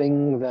do the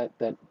thing that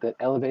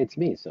elevates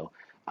me. So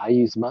I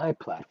use my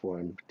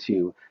platform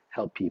to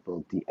help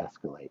people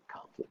de-escalate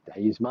conflict. I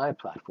use my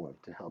platform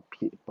to help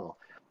people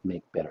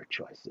make better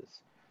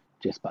choices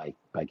just by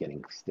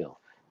getting still.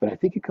 But I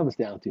think it comes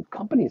down to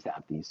companies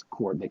have these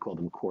core, they call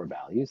them core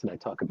values, and I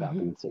talk about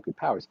them Hmm. in Sacred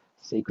Powers,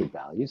 sacred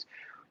values.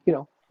 You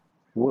know,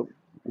 what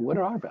what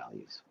are our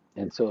values?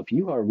 And so if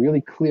you are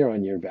really clear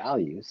on your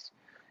values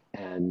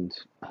and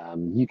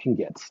you can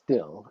get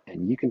still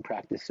and you can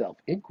practice self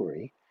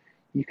inquiry,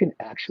 you can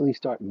actually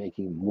start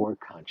making more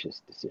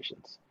conscious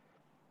decisions.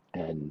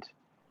 And,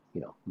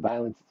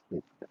 violence,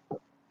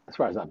 as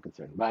far as I'm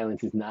concerned,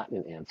 violence is not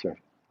an answer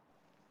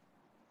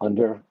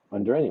under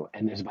anyone.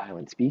 And there's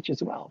violent speech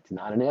as well. It's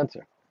not an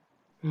answer.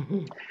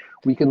 Hmm.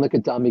 We can look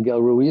at Don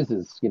Miguel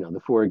Ruiz's,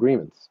 the Four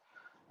Agreements,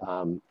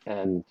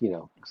 and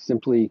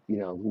simply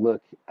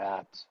look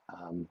at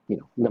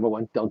number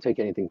one, don't take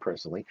anything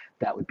personally.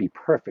 That would be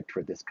perfect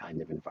for this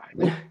kind of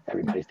environment.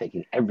 Everybody's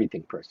taking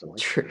everything personally.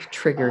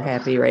 Trigger um,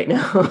 happy right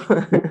now.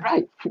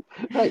 right,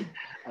 right.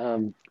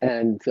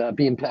 And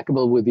be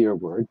impeccable with your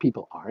word.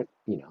 People aren't.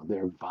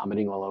 They're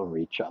vomiting all over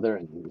each other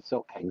and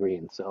so angry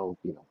and so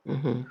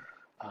Hmm.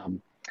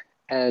 um,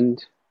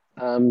 and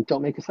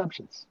don't make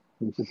assumptions,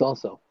 which is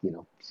also,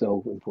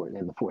 so important.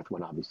 And the fourth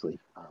one, obviously,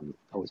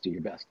 always do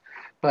your best.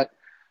 But,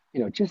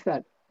 just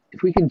that,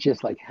 if we can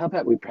just like, how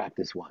about we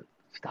practice one?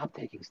 Stop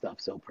taking stuff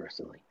so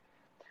personally.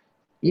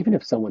 Even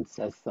if someone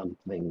says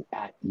something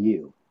at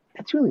you,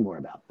 that's really more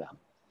about them.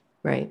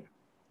 Right.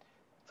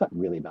 It's not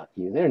really about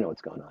you. They don't know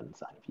what's going on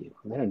inside of you.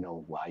 They don't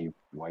know why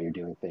you're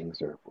doing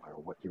things or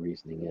what your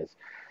reasoning is.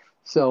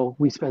 So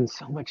we spend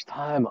so much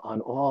time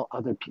on all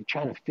other people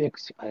trying to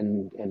fix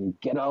and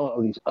get all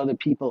of these other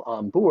people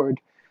on board.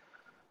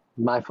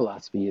 My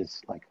philosophy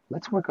is like,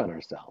 let's work on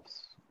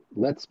ourselves.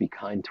 Let's be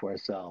kind to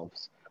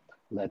ourselves.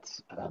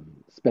 Let's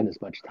spend as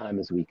much time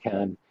as we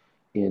can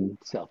in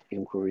self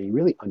inquiry,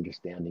 really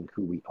understanding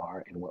who we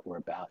are and what we're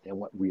about and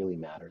what really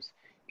matters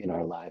in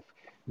our life.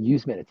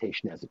 Use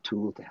meditation as a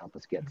tool to help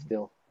us get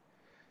still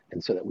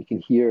and so that we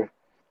can hear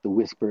the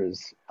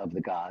whispers of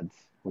the gods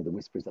or the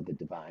whispers of the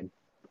divine.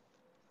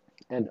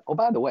 And oh,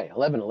 by the way,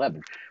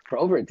 1111, for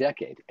over a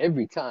decade,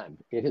 every time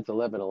it hits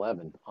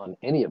 1111 on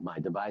any of my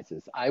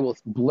devices, I will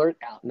blurt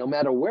out, no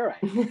matter where I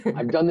am.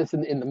 I've done this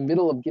in the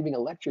middle of giving a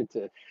lecture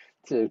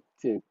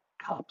to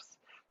cops,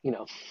 you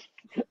know,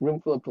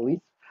 room full of police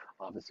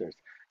officers.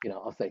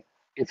 I'll say,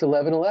 it's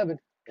 1111,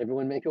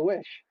 everyone make a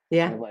wish.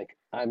 And Yeah.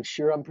 I'm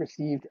sure I'm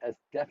perceived as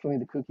definitely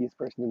the kookiest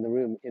person in the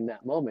room in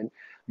that moment.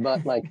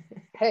 But like,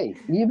 hey,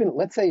 even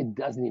let's say it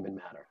doesn't even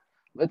matter.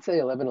 Let's say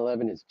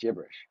 1111 is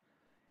gibberish.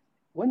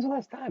 When's the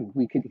last time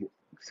we could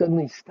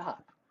suddenly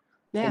stop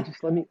and Yeah.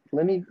 just let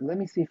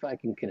me see if I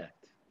can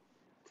connect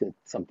to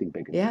something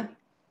bigger than Yeah. me?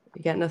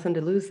 You got nothing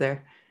to lose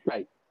there.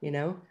 Right. you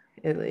know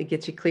it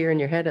gets you clear in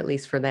your head, at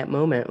least for that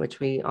moment, which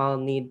we all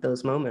need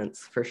those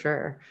moments for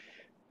sure.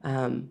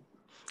 um,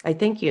 I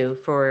thank you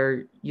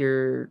for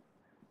your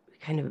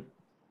kind of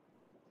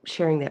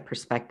sharing that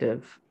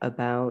perspective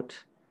about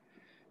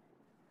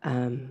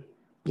um,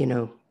 you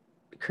know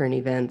current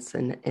events,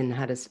 and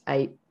how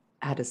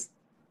to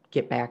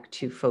get back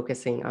to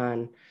focusing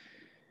on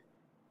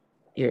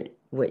your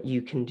what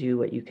you can do,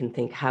 what you can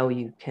think, how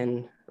you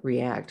can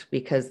react,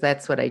 because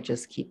that's what I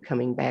just keep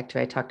coming back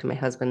to. I talk to my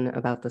husband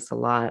about this a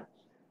lot,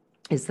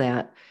 is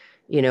that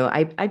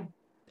I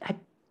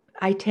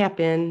I tap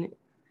in.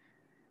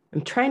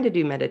 I'm trying to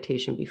do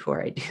meditation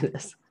before I do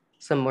this.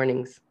 Some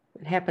mornings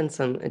it happens,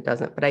 some it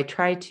doesn't, but I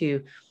try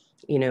to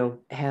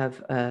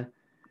have a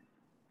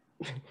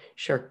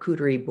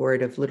charcuterie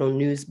board of little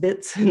news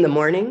bits in the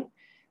morning,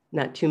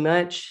 not too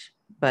much,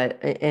 but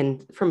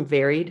and from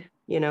varied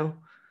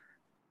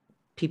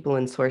people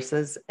and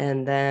sources,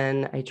 and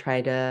then I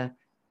try to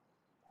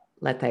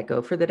let that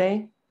go for the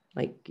day,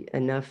 like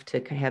enough to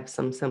have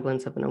some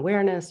semblance of an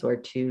awareness, or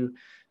to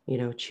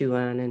chew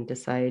on and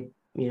decide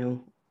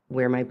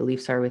where my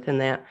beliefs are within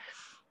that,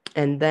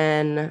 and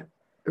then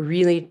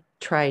really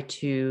try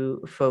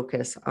to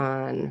focus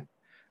on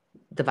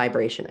the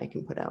vibration I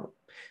can put out,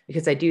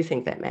 because I do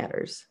think that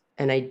matters.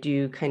 And I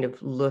do kind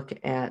of look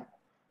at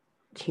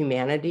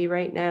humanity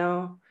right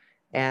now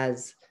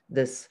as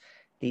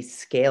these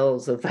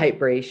scales of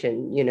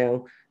vibration,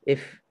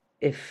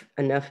 if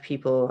enough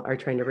people are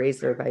trying to raise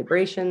their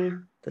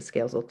vibration, the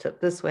scales will tip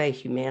this way.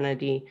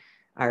 Humanity,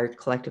 our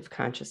collective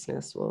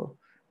consciousness will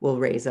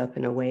raise up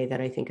in a way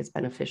that I think is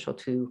beneficial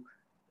to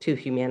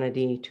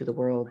humanity, to the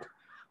world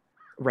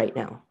right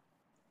now.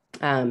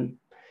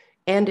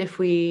 And if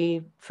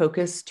we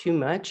focus too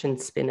much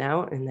and spin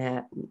out in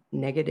that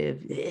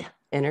negative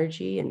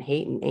energy and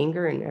hate and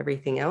anger and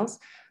everything else,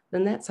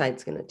 then that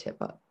side's going to tip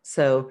up.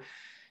 So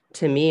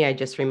to me, I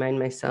just remind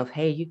myself,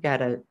 hey, you got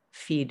to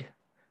feed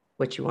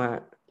what you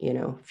want,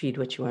 feed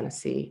what you want to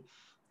see.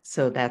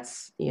 So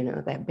that's,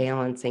 that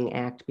balancing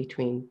act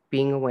between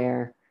being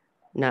aware,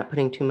 not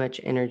putting too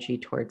much energy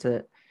towards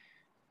it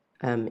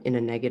in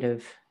a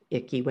negative,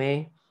 icky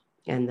way,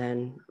 and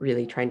then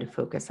really trying to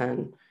focus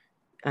on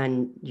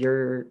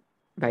your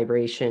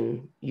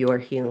vibration, your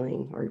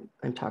healing, or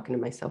I'm talking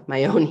to myself,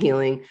 my own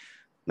healing,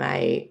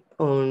 my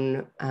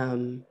own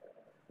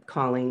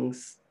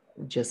callings,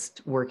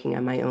 just working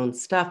on my own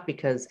stuff,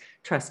 because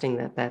trusting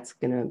that that's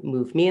going to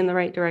move me in the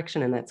right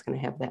direction, and that's going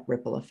to have that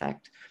ripple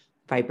effect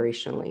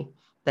vibrationally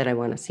that I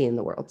want to see in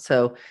the world.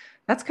 So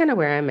that's kind of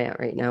where I'm at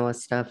right now with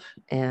stuff.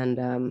 And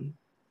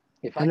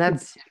If I and could,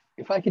 that's,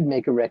 if I could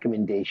make a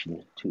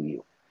recommendation to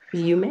you,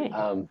 you may.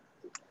 um,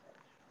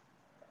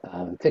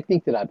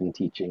 technique that I've been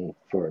teaching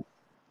for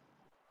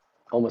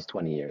almost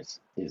 20 years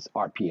is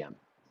RPM,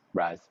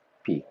 rise,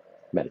 P,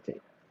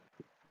 meditate.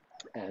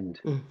 And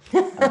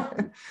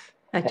um,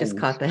 I just and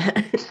caught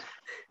that.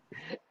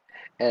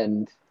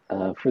 and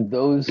for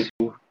those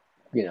who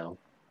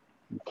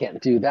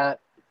can't do that,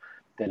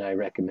 then I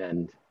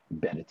recommend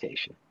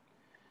meditation.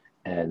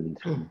 And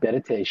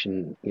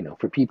meditation,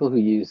 for people who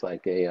use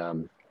like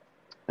an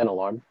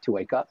alarm to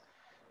wake up,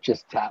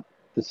 just tap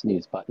the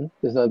snooze button.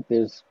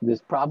 There's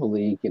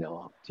probably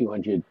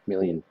 200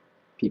 million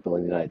people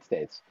in the United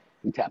States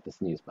who tap the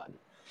snooze button.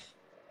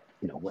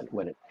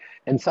 When it,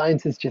 and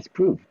science has just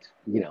proved,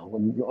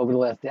 over the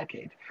last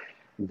decade,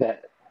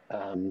 that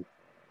 10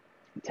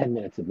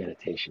 minutes of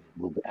meditation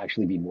will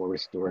actually be more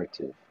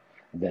restorative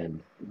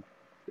than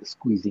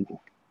squeezing,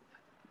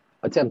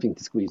 attempting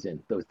to squeeze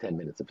in those 10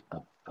 minutes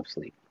of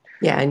sleep.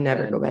 Yeah, I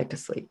never go And back to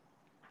sleep.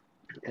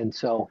 and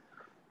so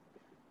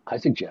I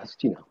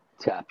suggest,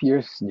 tap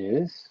your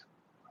snooze,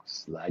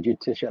 slide your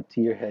tush up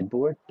to your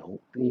headboard. Don't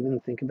even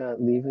think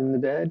about leaving the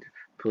bed.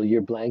 Pull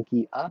your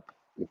blankie up.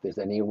 If there's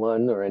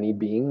anyone or any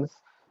beings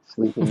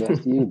sleeping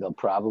next to you, they'll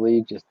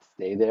probably just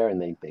stay there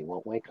and they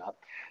won't wake up.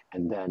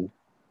 And then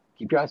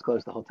keep your eyes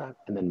closed the whole time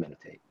and then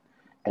meditate.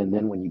 And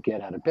then when you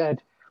get out of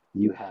bed,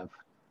 you have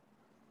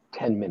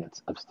 10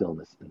 minutes of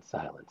stillness and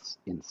silence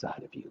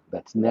inside of you.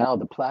 That's now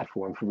the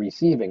platform for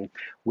receiving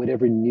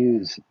whatever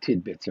news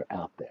tidbits are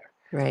out there.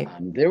 Right.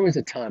 There was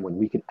a time when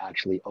we could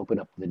actually open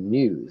up the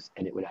news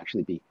and it would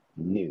actually be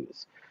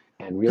news.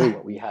 And really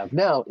what we have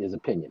now is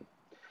opinion.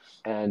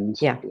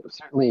 And Yeah.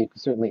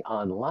 certainly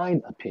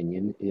online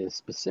opinion is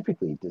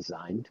specifically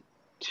designed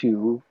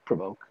to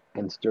provoke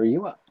and stir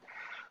you up.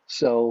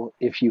 So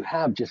if you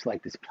have just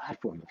like this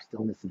platform of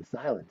stillness and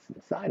silence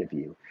inside of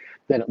you,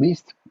 then at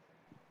least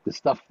the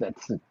stuff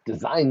that's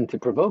designed to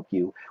provoke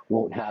you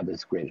won't have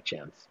as great a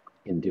chance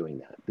in doing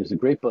that. There's a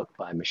great book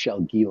by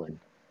Michelle Geelan.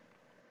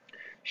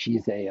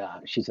 She's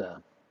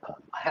a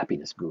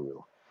happiness guru.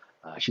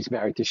 She's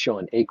married to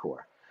Sean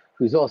Achor,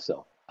 who's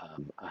also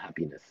a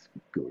happiness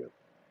guru.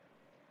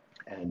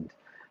 And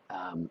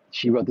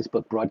she wrote this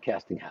book,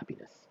 Broadcasting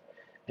Happiness.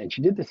 And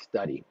she did this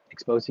study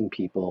exposing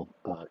people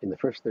in the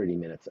first 30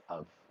 minutes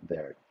of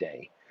their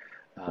day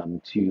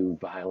to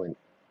violent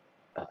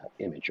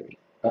imagery,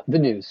 the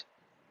news,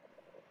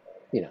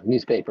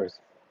 newspapers,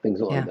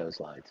 things along Yeah. those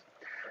lines.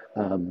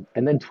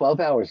 And then 12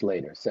 hours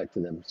later said to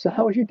them, so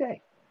how was your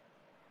day?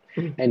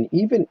 And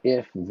even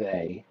if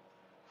they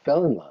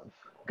fell in love,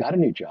 got a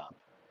new job,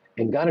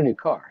 and got a new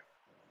car,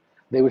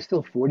 they were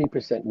still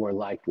 40% more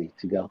likely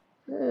to go,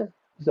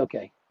 it's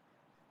okay.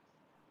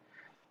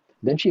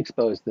 Then she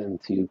exposed them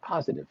to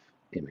positive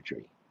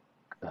imagery,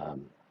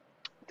 um,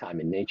 time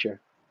in nature,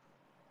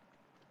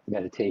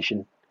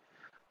 meditation,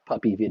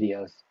 puppy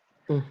videos.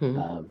 Mm-hmm.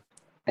 Um,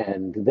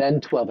 and then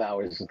 12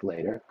 hours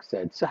later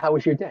said, so how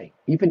was your day?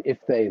 Even if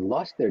they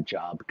lost their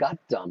job, got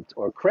dumped,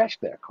 or crashed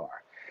their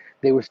car,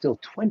 they were still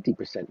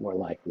 20% more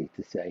likely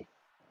to say,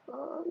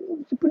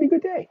 it's a pretty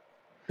good day.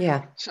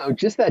 Yeah. So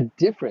just that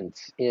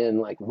difference in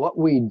like what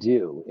we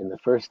do in the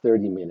first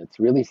 30 minutes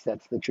really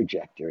sets the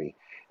trajectory.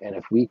 And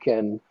if we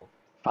can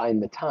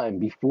find the time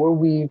before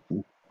we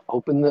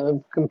open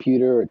the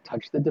computer or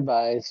touch the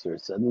device or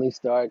suddenly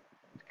start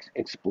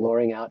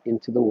exploring out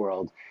into the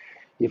world,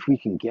 if we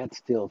can get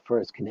still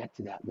first, connect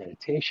to that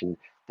meditation,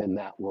 then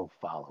that will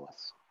follow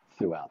us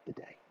throughout the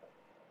day.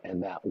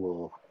 And that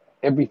will,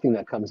 everything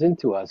that comes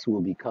into us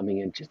will be coming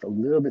in just a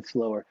little bit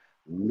slower,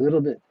 a little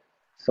bit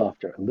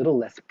softer, a little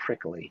less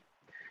prickly.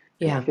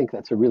 And I Yeah. think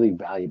that's a really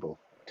valuable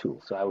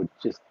tool. So I would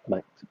just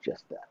might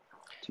suggest that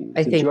to you.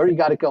 I Since you think, already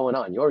got it going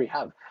on, you already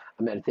have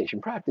a meditation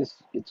practice,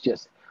 it's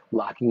just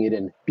locking it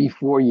in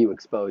before you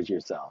expose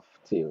yourself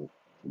to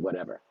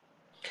whatever.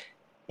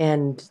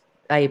 and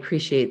I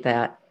appreciate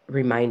that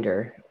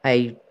reminder.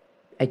 I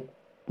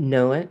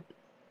know it.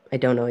 I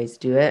don't always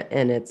do it,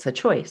 and it's a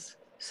choice.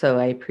 So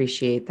I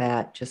appreciate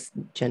that just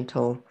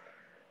gentle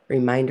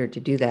reminder to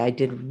do that. I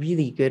did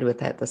really good with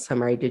that this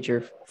summer. I did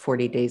your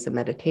 40 days of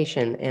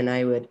meditation, and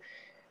I would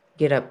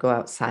get up, go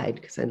outside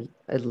because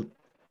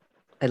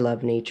I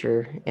love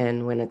nature.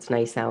 And when it's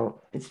nice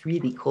out, it's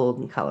really cold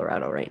in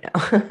Colorado right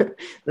now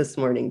this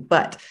morning.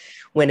 But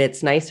when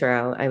it's nicer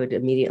out, I would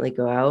immediately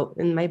go out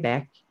in my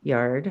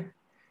backyard,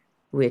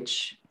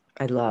 which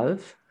I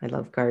love. I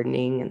love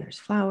gardening and there's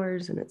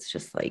flowers and it's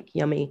just like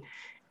yummy.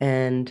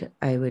 And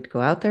I would go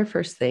out there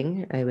first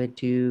thing, I would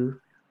do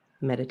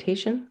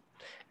meditation,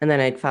 and then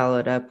I'd follow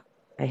it up.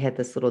 I had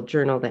this little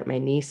journal that my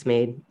niece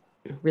made,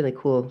 really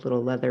cool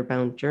little leather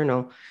bound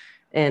journal.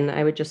 And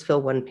I would just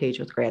fill one page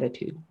with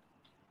gratitude.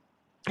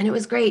 And it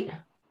was great.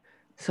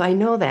 So I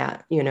know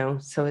that,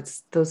 so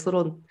it's those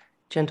little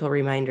gentle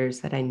reminders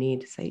that I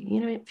need to say,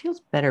 it feels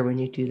better when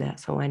you do that.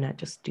 So why not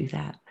just do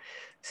that?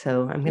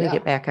 So I'm going to Yeah,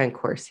 get back on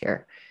course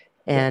here.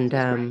 yeah, And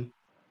it's great.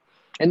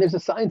 And there's a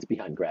science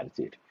behind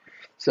gratitude.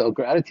 So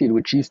gratitude,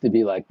 which used to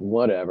be like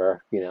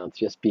whatever, it's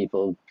just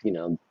people,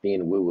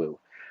 being woo woo.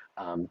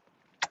 Um,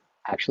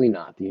 Actually,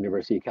 not. The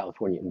University of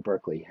California in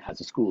Berkeley has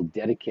a school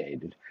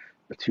dedicated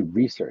to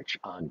research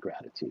on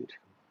gratitude.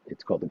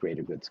 It's called the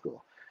Greater Good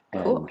School.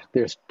 And cool.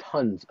 there's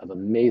tons of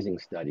amazing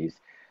studies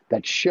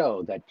that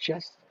show that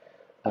just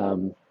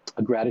um,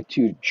 a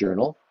gratitude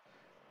journal,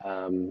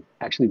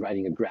 actually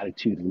writing a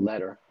gratitude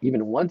letter,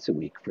 even once a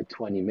week for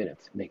 20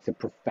 minutes, makes a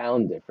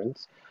profound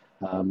difference.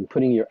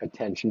 Putting your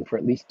attention for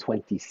at least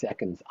 20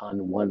 seconds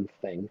on one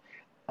thing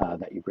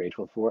that you're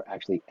grateful for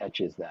actually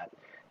etches that.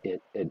 It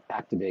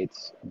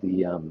activates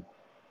the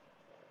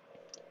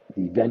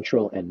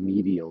ventral and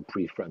medial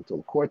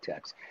prefrontal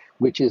cortex,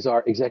 which is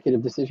our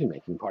executive decision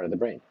making part of the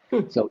brain.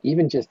 Hmm. So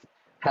even just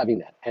having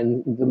that,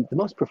 and the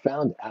most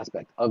profound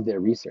aspect of their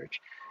research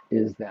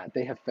is that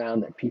they have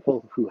found that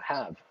people who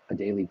have a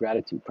daily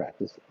gratitude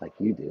practice, like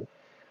you do,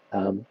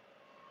 um,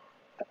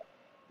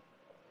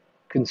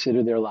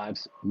 consider their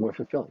lives more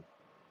fulfilling.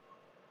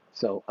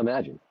 So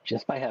imagine,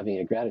 just by having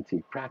a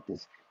gratitude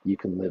practice, you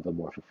can live a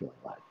more fulfilling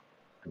life.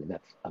 I mean,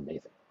 that's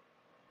amazing.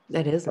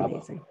 That is Bravo.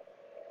 amazing.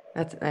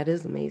 That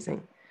is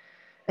amazing.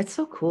 It's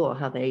so cool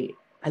how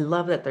I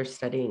love that they're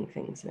studying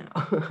things now.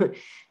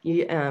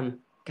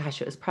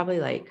 Gosh, it was probably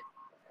like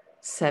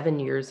 7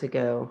 years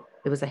ago.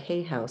 It was a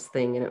Hay House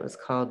thing and it was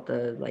called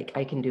the like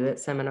I Can Do It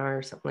seminar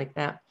or something like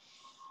that.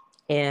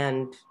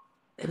 And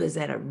it was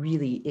at a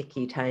really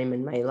icky time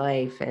in my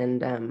life.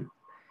 And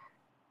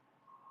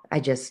I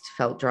just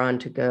felt drawn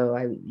to go.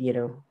 I,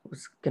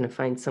 was going to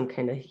find some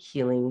kind of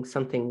healing,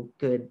 something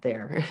good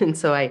there. And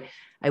so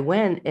I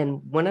went,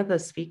 and one of the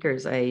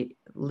speakers I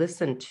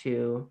listened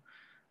to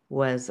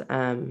was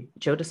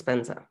Joe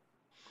Dispenza.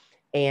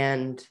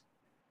 And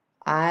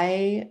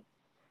I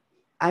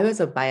I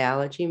was a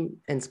biology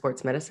and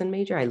sports medicine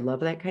major. I love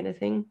that kind of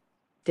thing.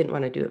 Didn't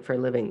want to do it for a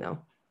living though.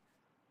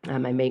 I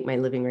make my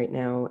living right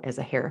now as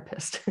a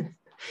therapist.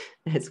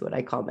 That's what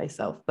I call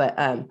myself. But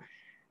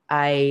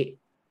I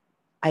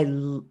I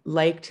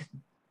liked.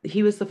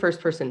 He was the first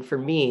person for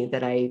me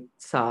that I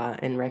saw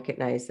and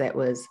recognized that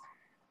was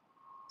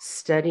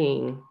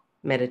studying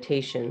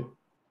meditation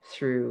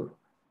through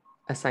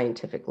a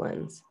scientific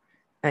lens.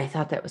 And I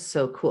thought that was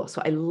so cool.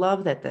 So I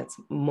love that that's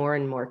more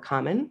and more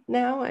common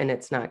now, and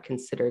it's not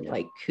considered Yeah.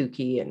 like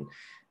kooky, and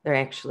they're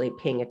actually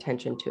paying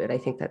attention to it. I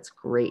think that's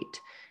great.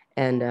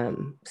 And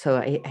so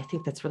I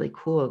think that's really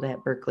cool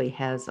that Berkeley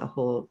has a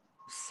whole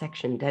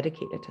section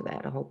dedicated to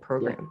that, a whole Yeah.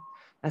 program.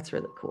 That's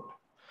really cool.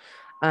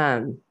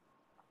 Um,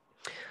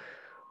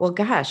 well,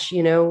 gosh,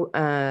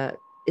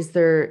 is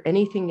there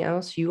anything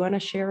else you want to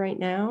share right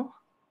now?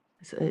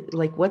 So,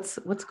 like, what's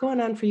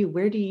going on for you?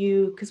 Where do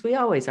you? Because we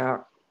always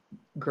are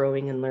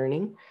growing and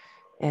learning.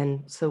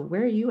 And so,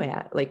 where are you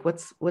at? Like,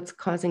 what's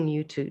causing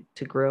you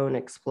to grow and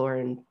explore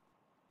and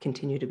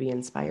continue to be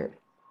inspired?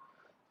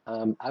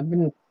 I've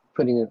been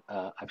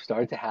I've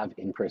started to have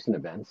in-person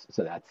events,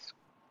 so that's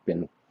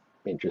been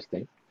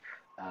interesting.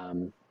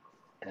 Um,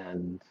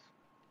 and,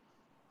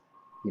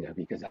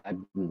 because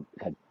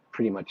had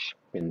pretty much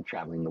been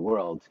traveling the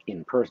world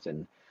in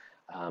person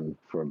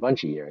for a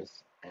bunch of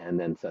years, and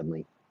then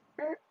suddenly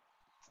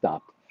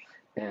stopped.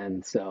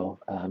 And so,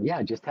 yeah,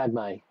 I just had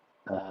my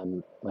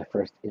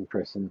first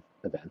in-person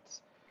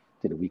events.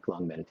 Did a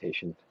week-long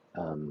meditation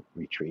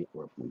retreat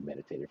where we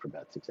meditated for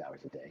about 6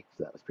 hours a day.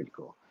 So that was pretty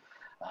cool.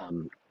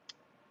 Um,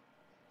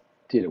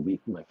 did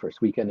my first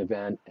weekend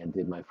event, and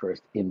did my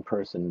first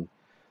in-person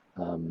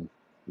um,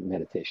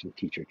 meditation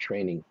teacher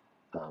training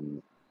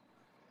um,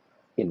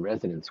 in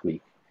residence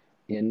week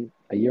in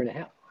a year and a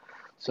half.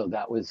 So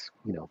that was,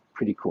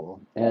 pretty cool.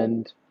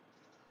 And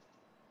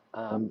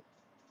um,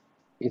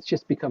 it's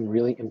just become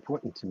really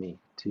important to me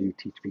to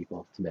teach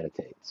people to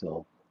meditate.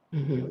 So,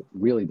 Mm-hmm.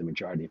 really the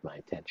majority of my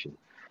attention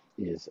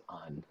is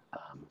on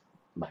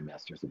my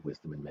Masters of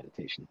Wisdom and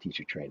Meditation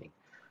teacher training,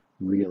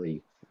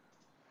 really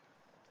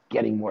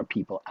getting more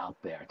people out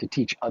there to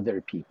teach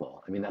other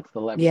people. I mean, that's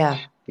the Yeah.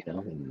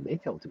 leverage, and they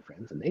tell two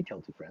friends and they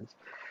tell two friends.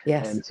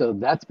 Yes. And so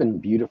that's been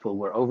beautiful.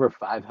 We're over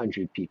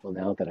 500 people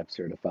now that I've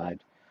certified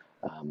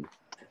um,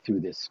 through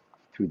this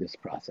through this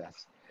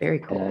process, Very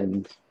cool.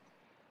 and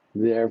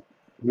they're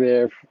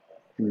they're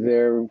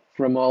they're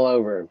from all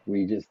over.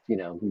 We just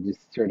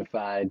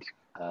certified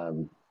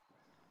um,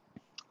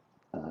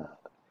 uh,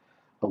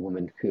 a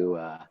woman who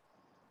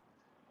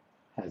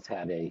has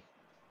had a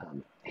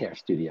hair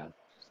studio.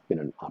 She's been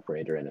an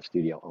operator and a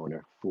studio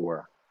owner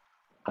for,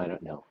 I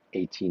don't know,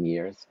 18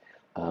 years.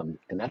 And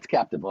that's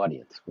captive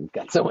audience. We've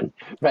got someone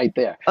right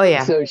there. Oh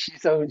yeah. So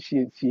she's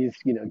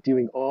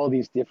doing all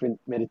these different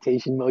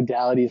meditation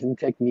modalities and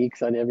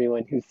techniques on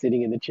everyone who's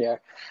sitting in the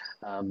chair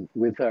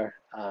with her.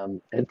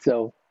 And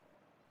so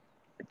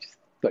I just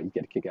thought you'd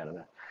get a kick out of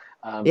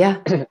that.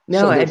 Yeah. No,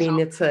 So I there's mean,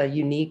 it's a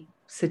unique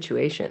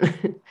situation.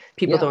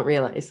 People yeah, don't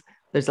realize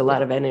there's a lot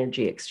yeah. of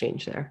energy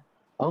exchange there.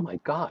 Oh my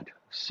God,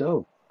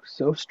 so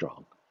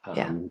strong.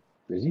 Yeah.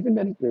 There's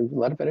a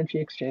lot of energy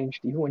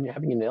exchanged even when you're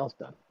having your nails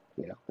done.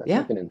 That's Yeah,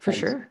 like an for intense.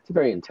 sure. It's a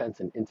very intense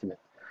and intimate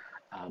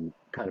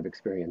kind of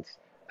experience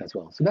as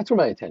well. So that's where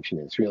my attention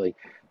is really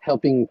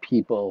helping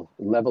people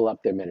level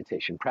up their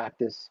meditation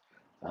practice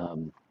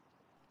um,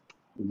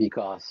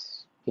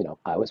 because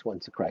I was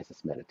once a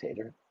crisis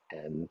meditator.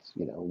 And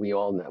we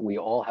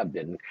all have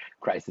been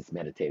crisis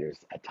meditators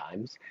at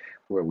times,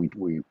 where we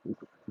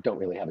don't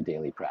really have a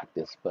daily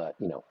practice, but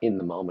in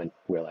the moment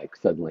we're like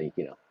suddenly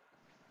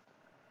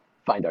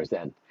find our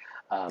zen.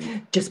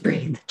 Um, Just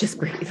breathe. Just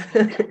breathe.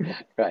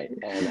 right.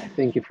 And I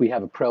think if we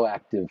have a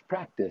proactive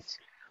practice,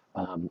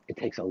 it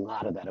takes a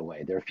lot of that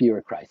away. There are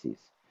fewer crises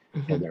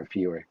and Mhm. there are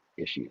fewer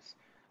issues.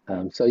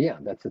 So yeah,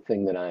 that's the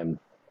thing that I'm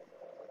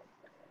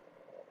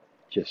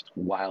just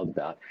wild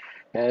about.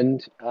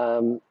 And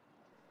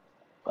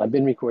I've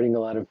been recording a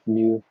lot of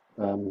new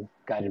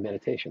guided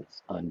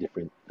meditations on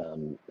different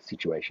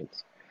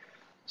situations.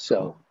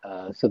 So,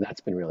 Cool. so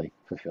that's been really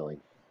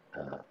fulfilling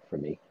for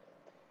me.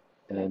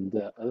 And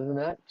other than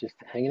that, just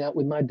hanging out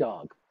with my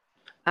dog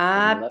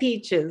and Ah,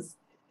 peaches.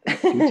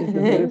 Peaches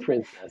the little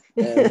princess,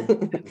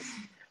 and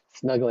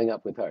snuggling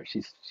up with her.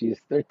 She's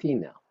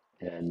 13 now,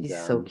 and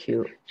She's so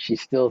cute.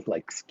 she's still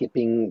like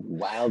skipping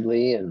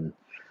wildly, and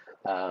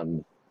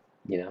um,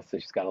 so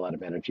she's got a lot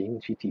of energy,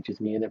 and she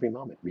teaches me in every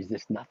moment.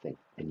 Resist nothing,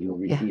 and you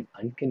will Yeah. receive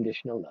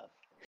unconditional love.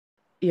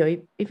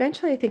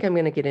 Eventually I think I'm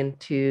going to get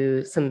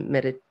into some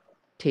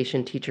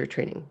meditation teacher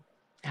training.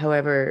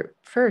 However,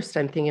 first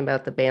I'm thinking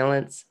about the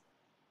balance,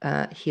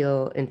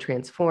 heal and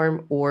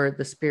transform, or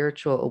the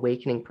spiritual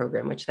awakening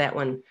program, which that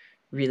one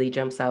really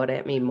jumps out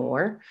at me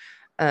more.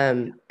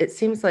 It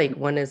seems like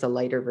one is a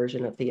lighter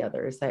version of the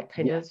other. Is that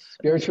kind Yes, of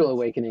spiritual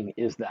awakening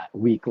is that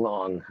week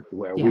long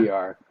where we yeah.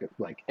 are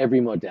like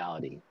every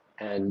modality,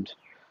 and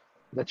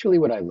that's really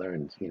what I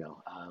learned.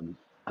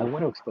 I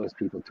want to expose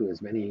people to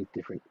as many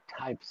different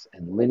types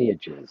and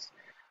lineages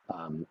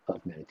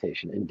of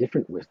meditation and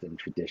different wisdom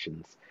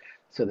traditions,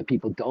 so that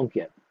people don't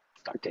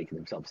start taking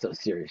themselves so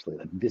seriously.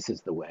 That this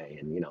is the way,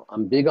 and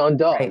I'm big on Right.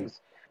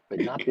 dogs, but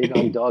not big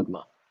on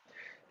dogma.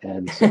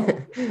 And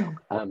so,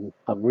 I'm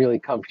really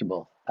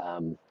comfortable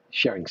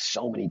sharing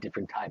so many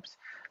different types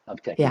of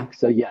Yeah. techniques.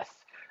 So yes,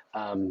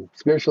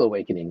 spiritual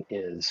awakening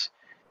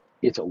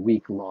it's a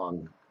week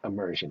long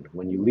immersion.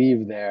 When you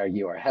leave there,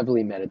 you are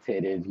heavily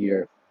meditated.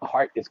 Your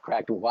heart is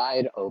cracked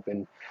wide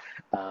open,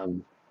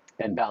 um,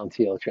 and Balance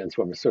Heal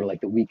Transform is sort of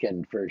like the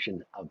weekend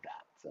version of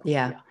that. So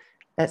Yeah. yeah,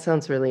 That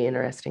sounds really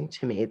interesting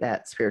to me,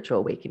 that spiritual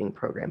awakening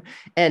program.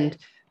 And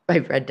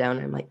I've read down,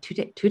 I'm like, 2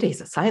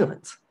 days of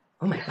silence.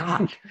 Oh my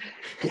God.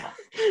 yeah,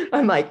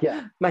 I'm like,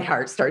 yeah. my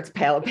heart starts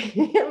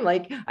palpitating. I'm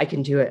like, I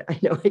can do it. I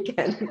know I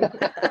can.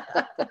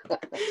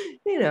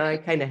 I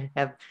kind of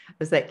I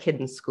was that kid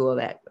in school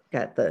that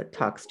got the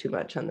talks too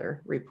much on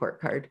their report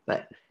card,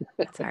 but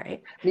that's all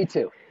right. Me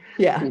too.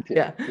 Yeah. Me too.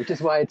 Yeah. Which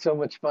is why it's so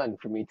much fun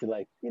for me to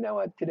like,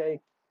 what, today,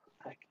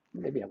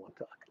 maybe I won't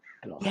talk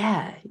at all.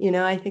 Yeah.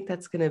 I think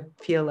that's going to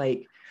feel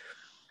like,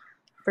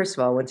 first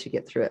of all, once you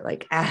get through it,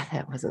 like,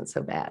 that wasn't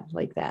so bad,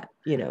 like that,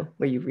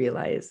 where you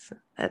realize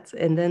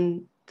and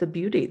then the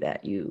beauty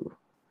that you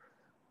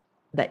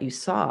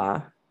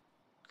saw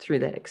through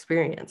that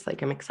experience.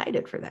 Like, I'm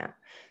excited for that. Yeah.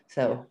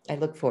 So I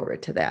look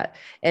forward to that.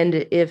 And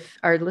if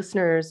our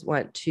listeners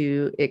want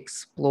to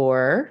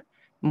explore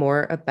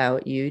more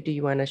about you, do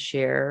you want to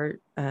share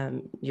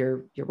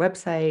your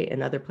website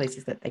and other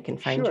places that they can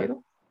find Sure.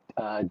 you?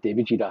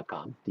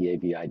 davidg.com,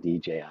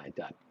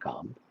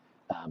 davidji.com.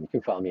 You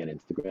can follow me on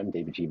Instagram,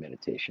 David G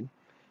Meditation,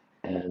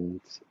 and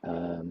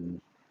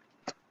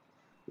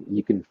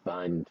you can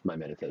find my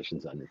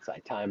meditations on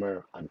Insight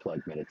Timer,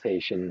 Unplugged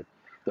Meditation.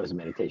 Those are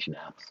meditation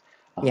apps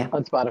Yeah.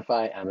 on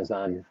Spotify,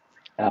 Amazon,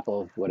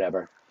 Apple,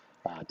 whatever,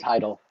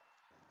 Tidal.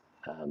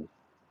 Um,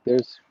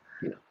 there's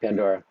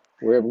Pandora,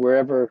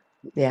 wherever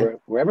Yeah.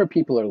 wherever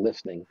people are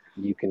listening,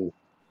 you can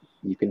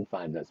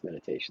find those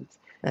meditations,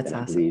 That's and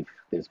I awesome. believe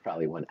there's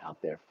probably one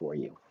out there for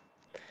you,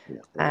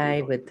 wherever I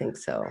you are. would think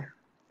so.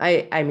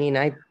 I mean,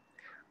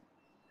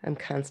 I'm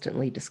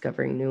constantly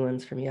discovering new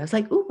ones from you. I was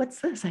like, "Ooh,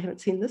 what's this? I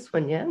haven't seen this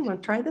one yet. I'm going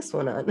to try this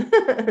one on."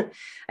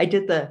 I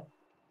did the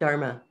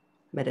Dharma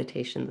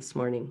meditation this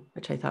morning,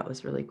 which I thought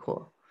was really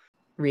cool,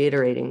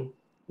 reiterating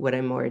what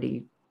I'm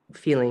already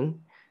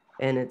feeling.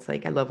 And it's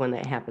like, I love when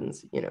that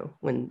happens,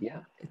 when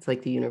Yeah. it's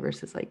like the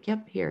universe is like,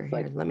 yep, here, It's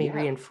like, let me yeah, I'm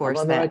reinforce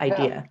on the that right path.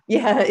 idea.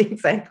 Yeah,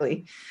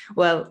 exactly.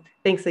 Well,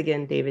 thanks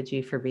again, David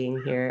G, for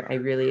being here. I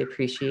really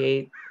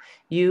appreciate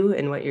you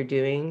and what you're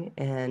doing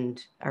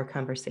and our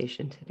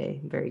conversation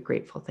today. I'm very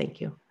grateful. Thank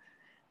you.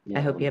 You I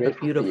know, hope I'm you have a grateful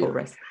for beautiful you.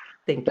 rest.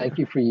 Thank you. Thank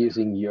you for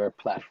using your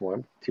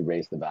platform to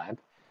raise the vibe.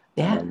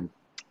 Yeah,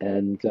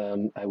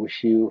 I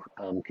wish you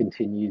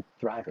continued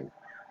thriving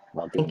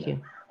while doing thank that.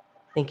 you.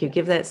 Thank you. Yeah,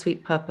 Give that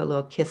sweet pup a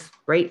little kiss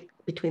right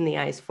between the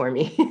eyes for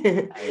me.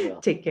 I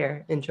will. Take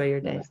care. Enjoy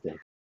your day. Namaste.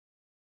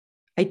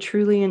 I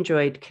truly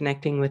enjoyed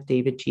connecting with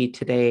David G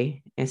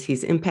today as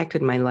he's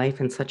impacted my life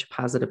in such a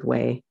positive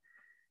way.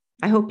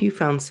 I hope you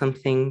found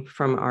something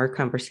from our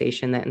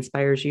conversation that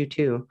inspires you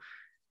too,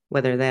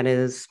 whether that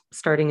is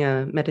starting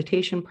a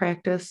meditation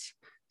practice,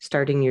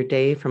 starting your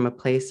day from a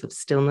place of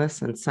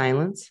stillness and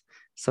silence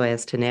so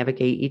as to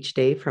navigate each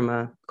day from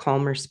a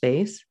calmer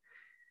space.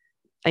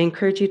 I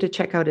encourage you to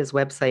check out his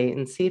website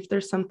and see if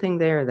there's something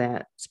there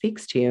that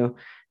speaks to you,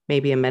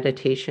 maybe a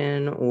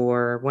meditation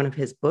or one of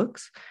his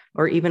books,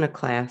 or even a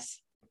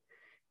class.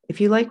 If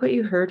you like what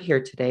you heard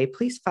here today,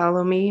 please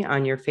follow me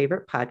on your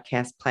favorite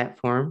podcast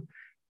platform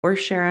or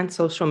share on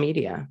social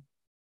media.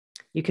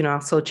 You can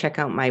also check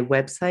out my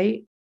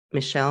website,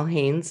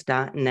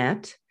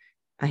 michellehaynes.net.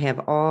 I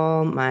have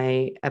all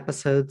my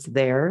episodes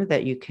there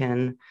that you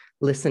can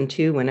listen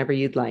to whenever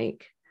you'd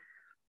like.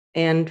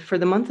 And for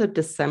the month of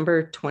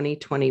December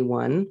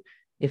 2021,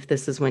 if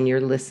this is when you're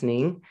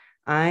listening,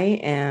 I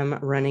am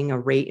running a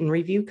rate and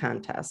review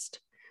contest.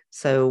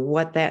 So,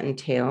 what that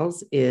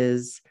entails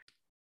is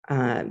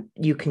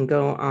you can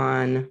go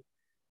on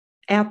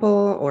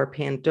Apple or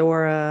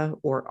Pandora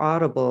or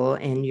Audible,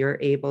 and you're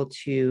able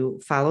to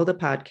follow the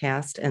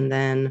podcast and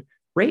then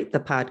rate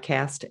the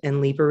podcast and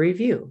leave a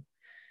review.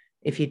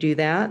 If you do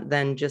that,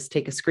 then just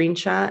take a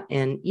screenshot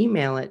and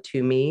email it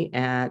to me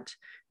at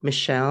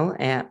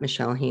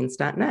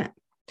michelle@michellehaynes.net.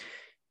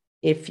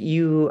 If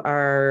you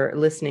are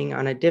listening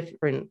on a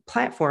different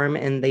platform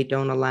and they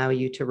don't allow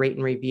you to rate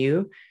and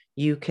review,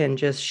 you can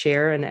just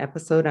share an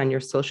episode on your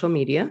social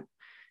media,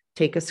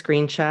 take a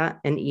screenshot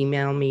and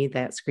email me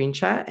that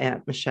screenshot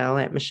at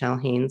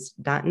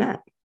michelle@michellehaynes.net.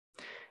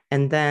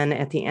 And then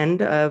at the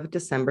end of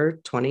December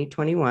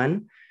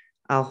 2021,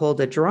 I'll hold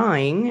a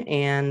drawing,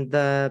 and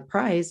the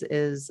prize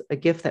is a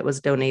gift that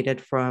was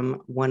donated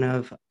from one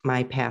of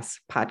my past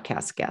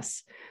podcast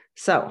guests.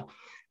 So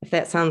if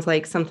that sounds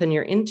like something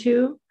you're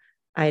into,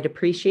 I'd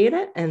appreciate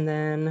it. And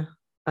then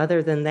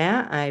other than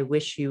that, I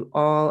wish you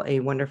all a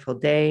wonderful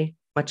day.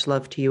 Much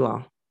love to you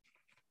all.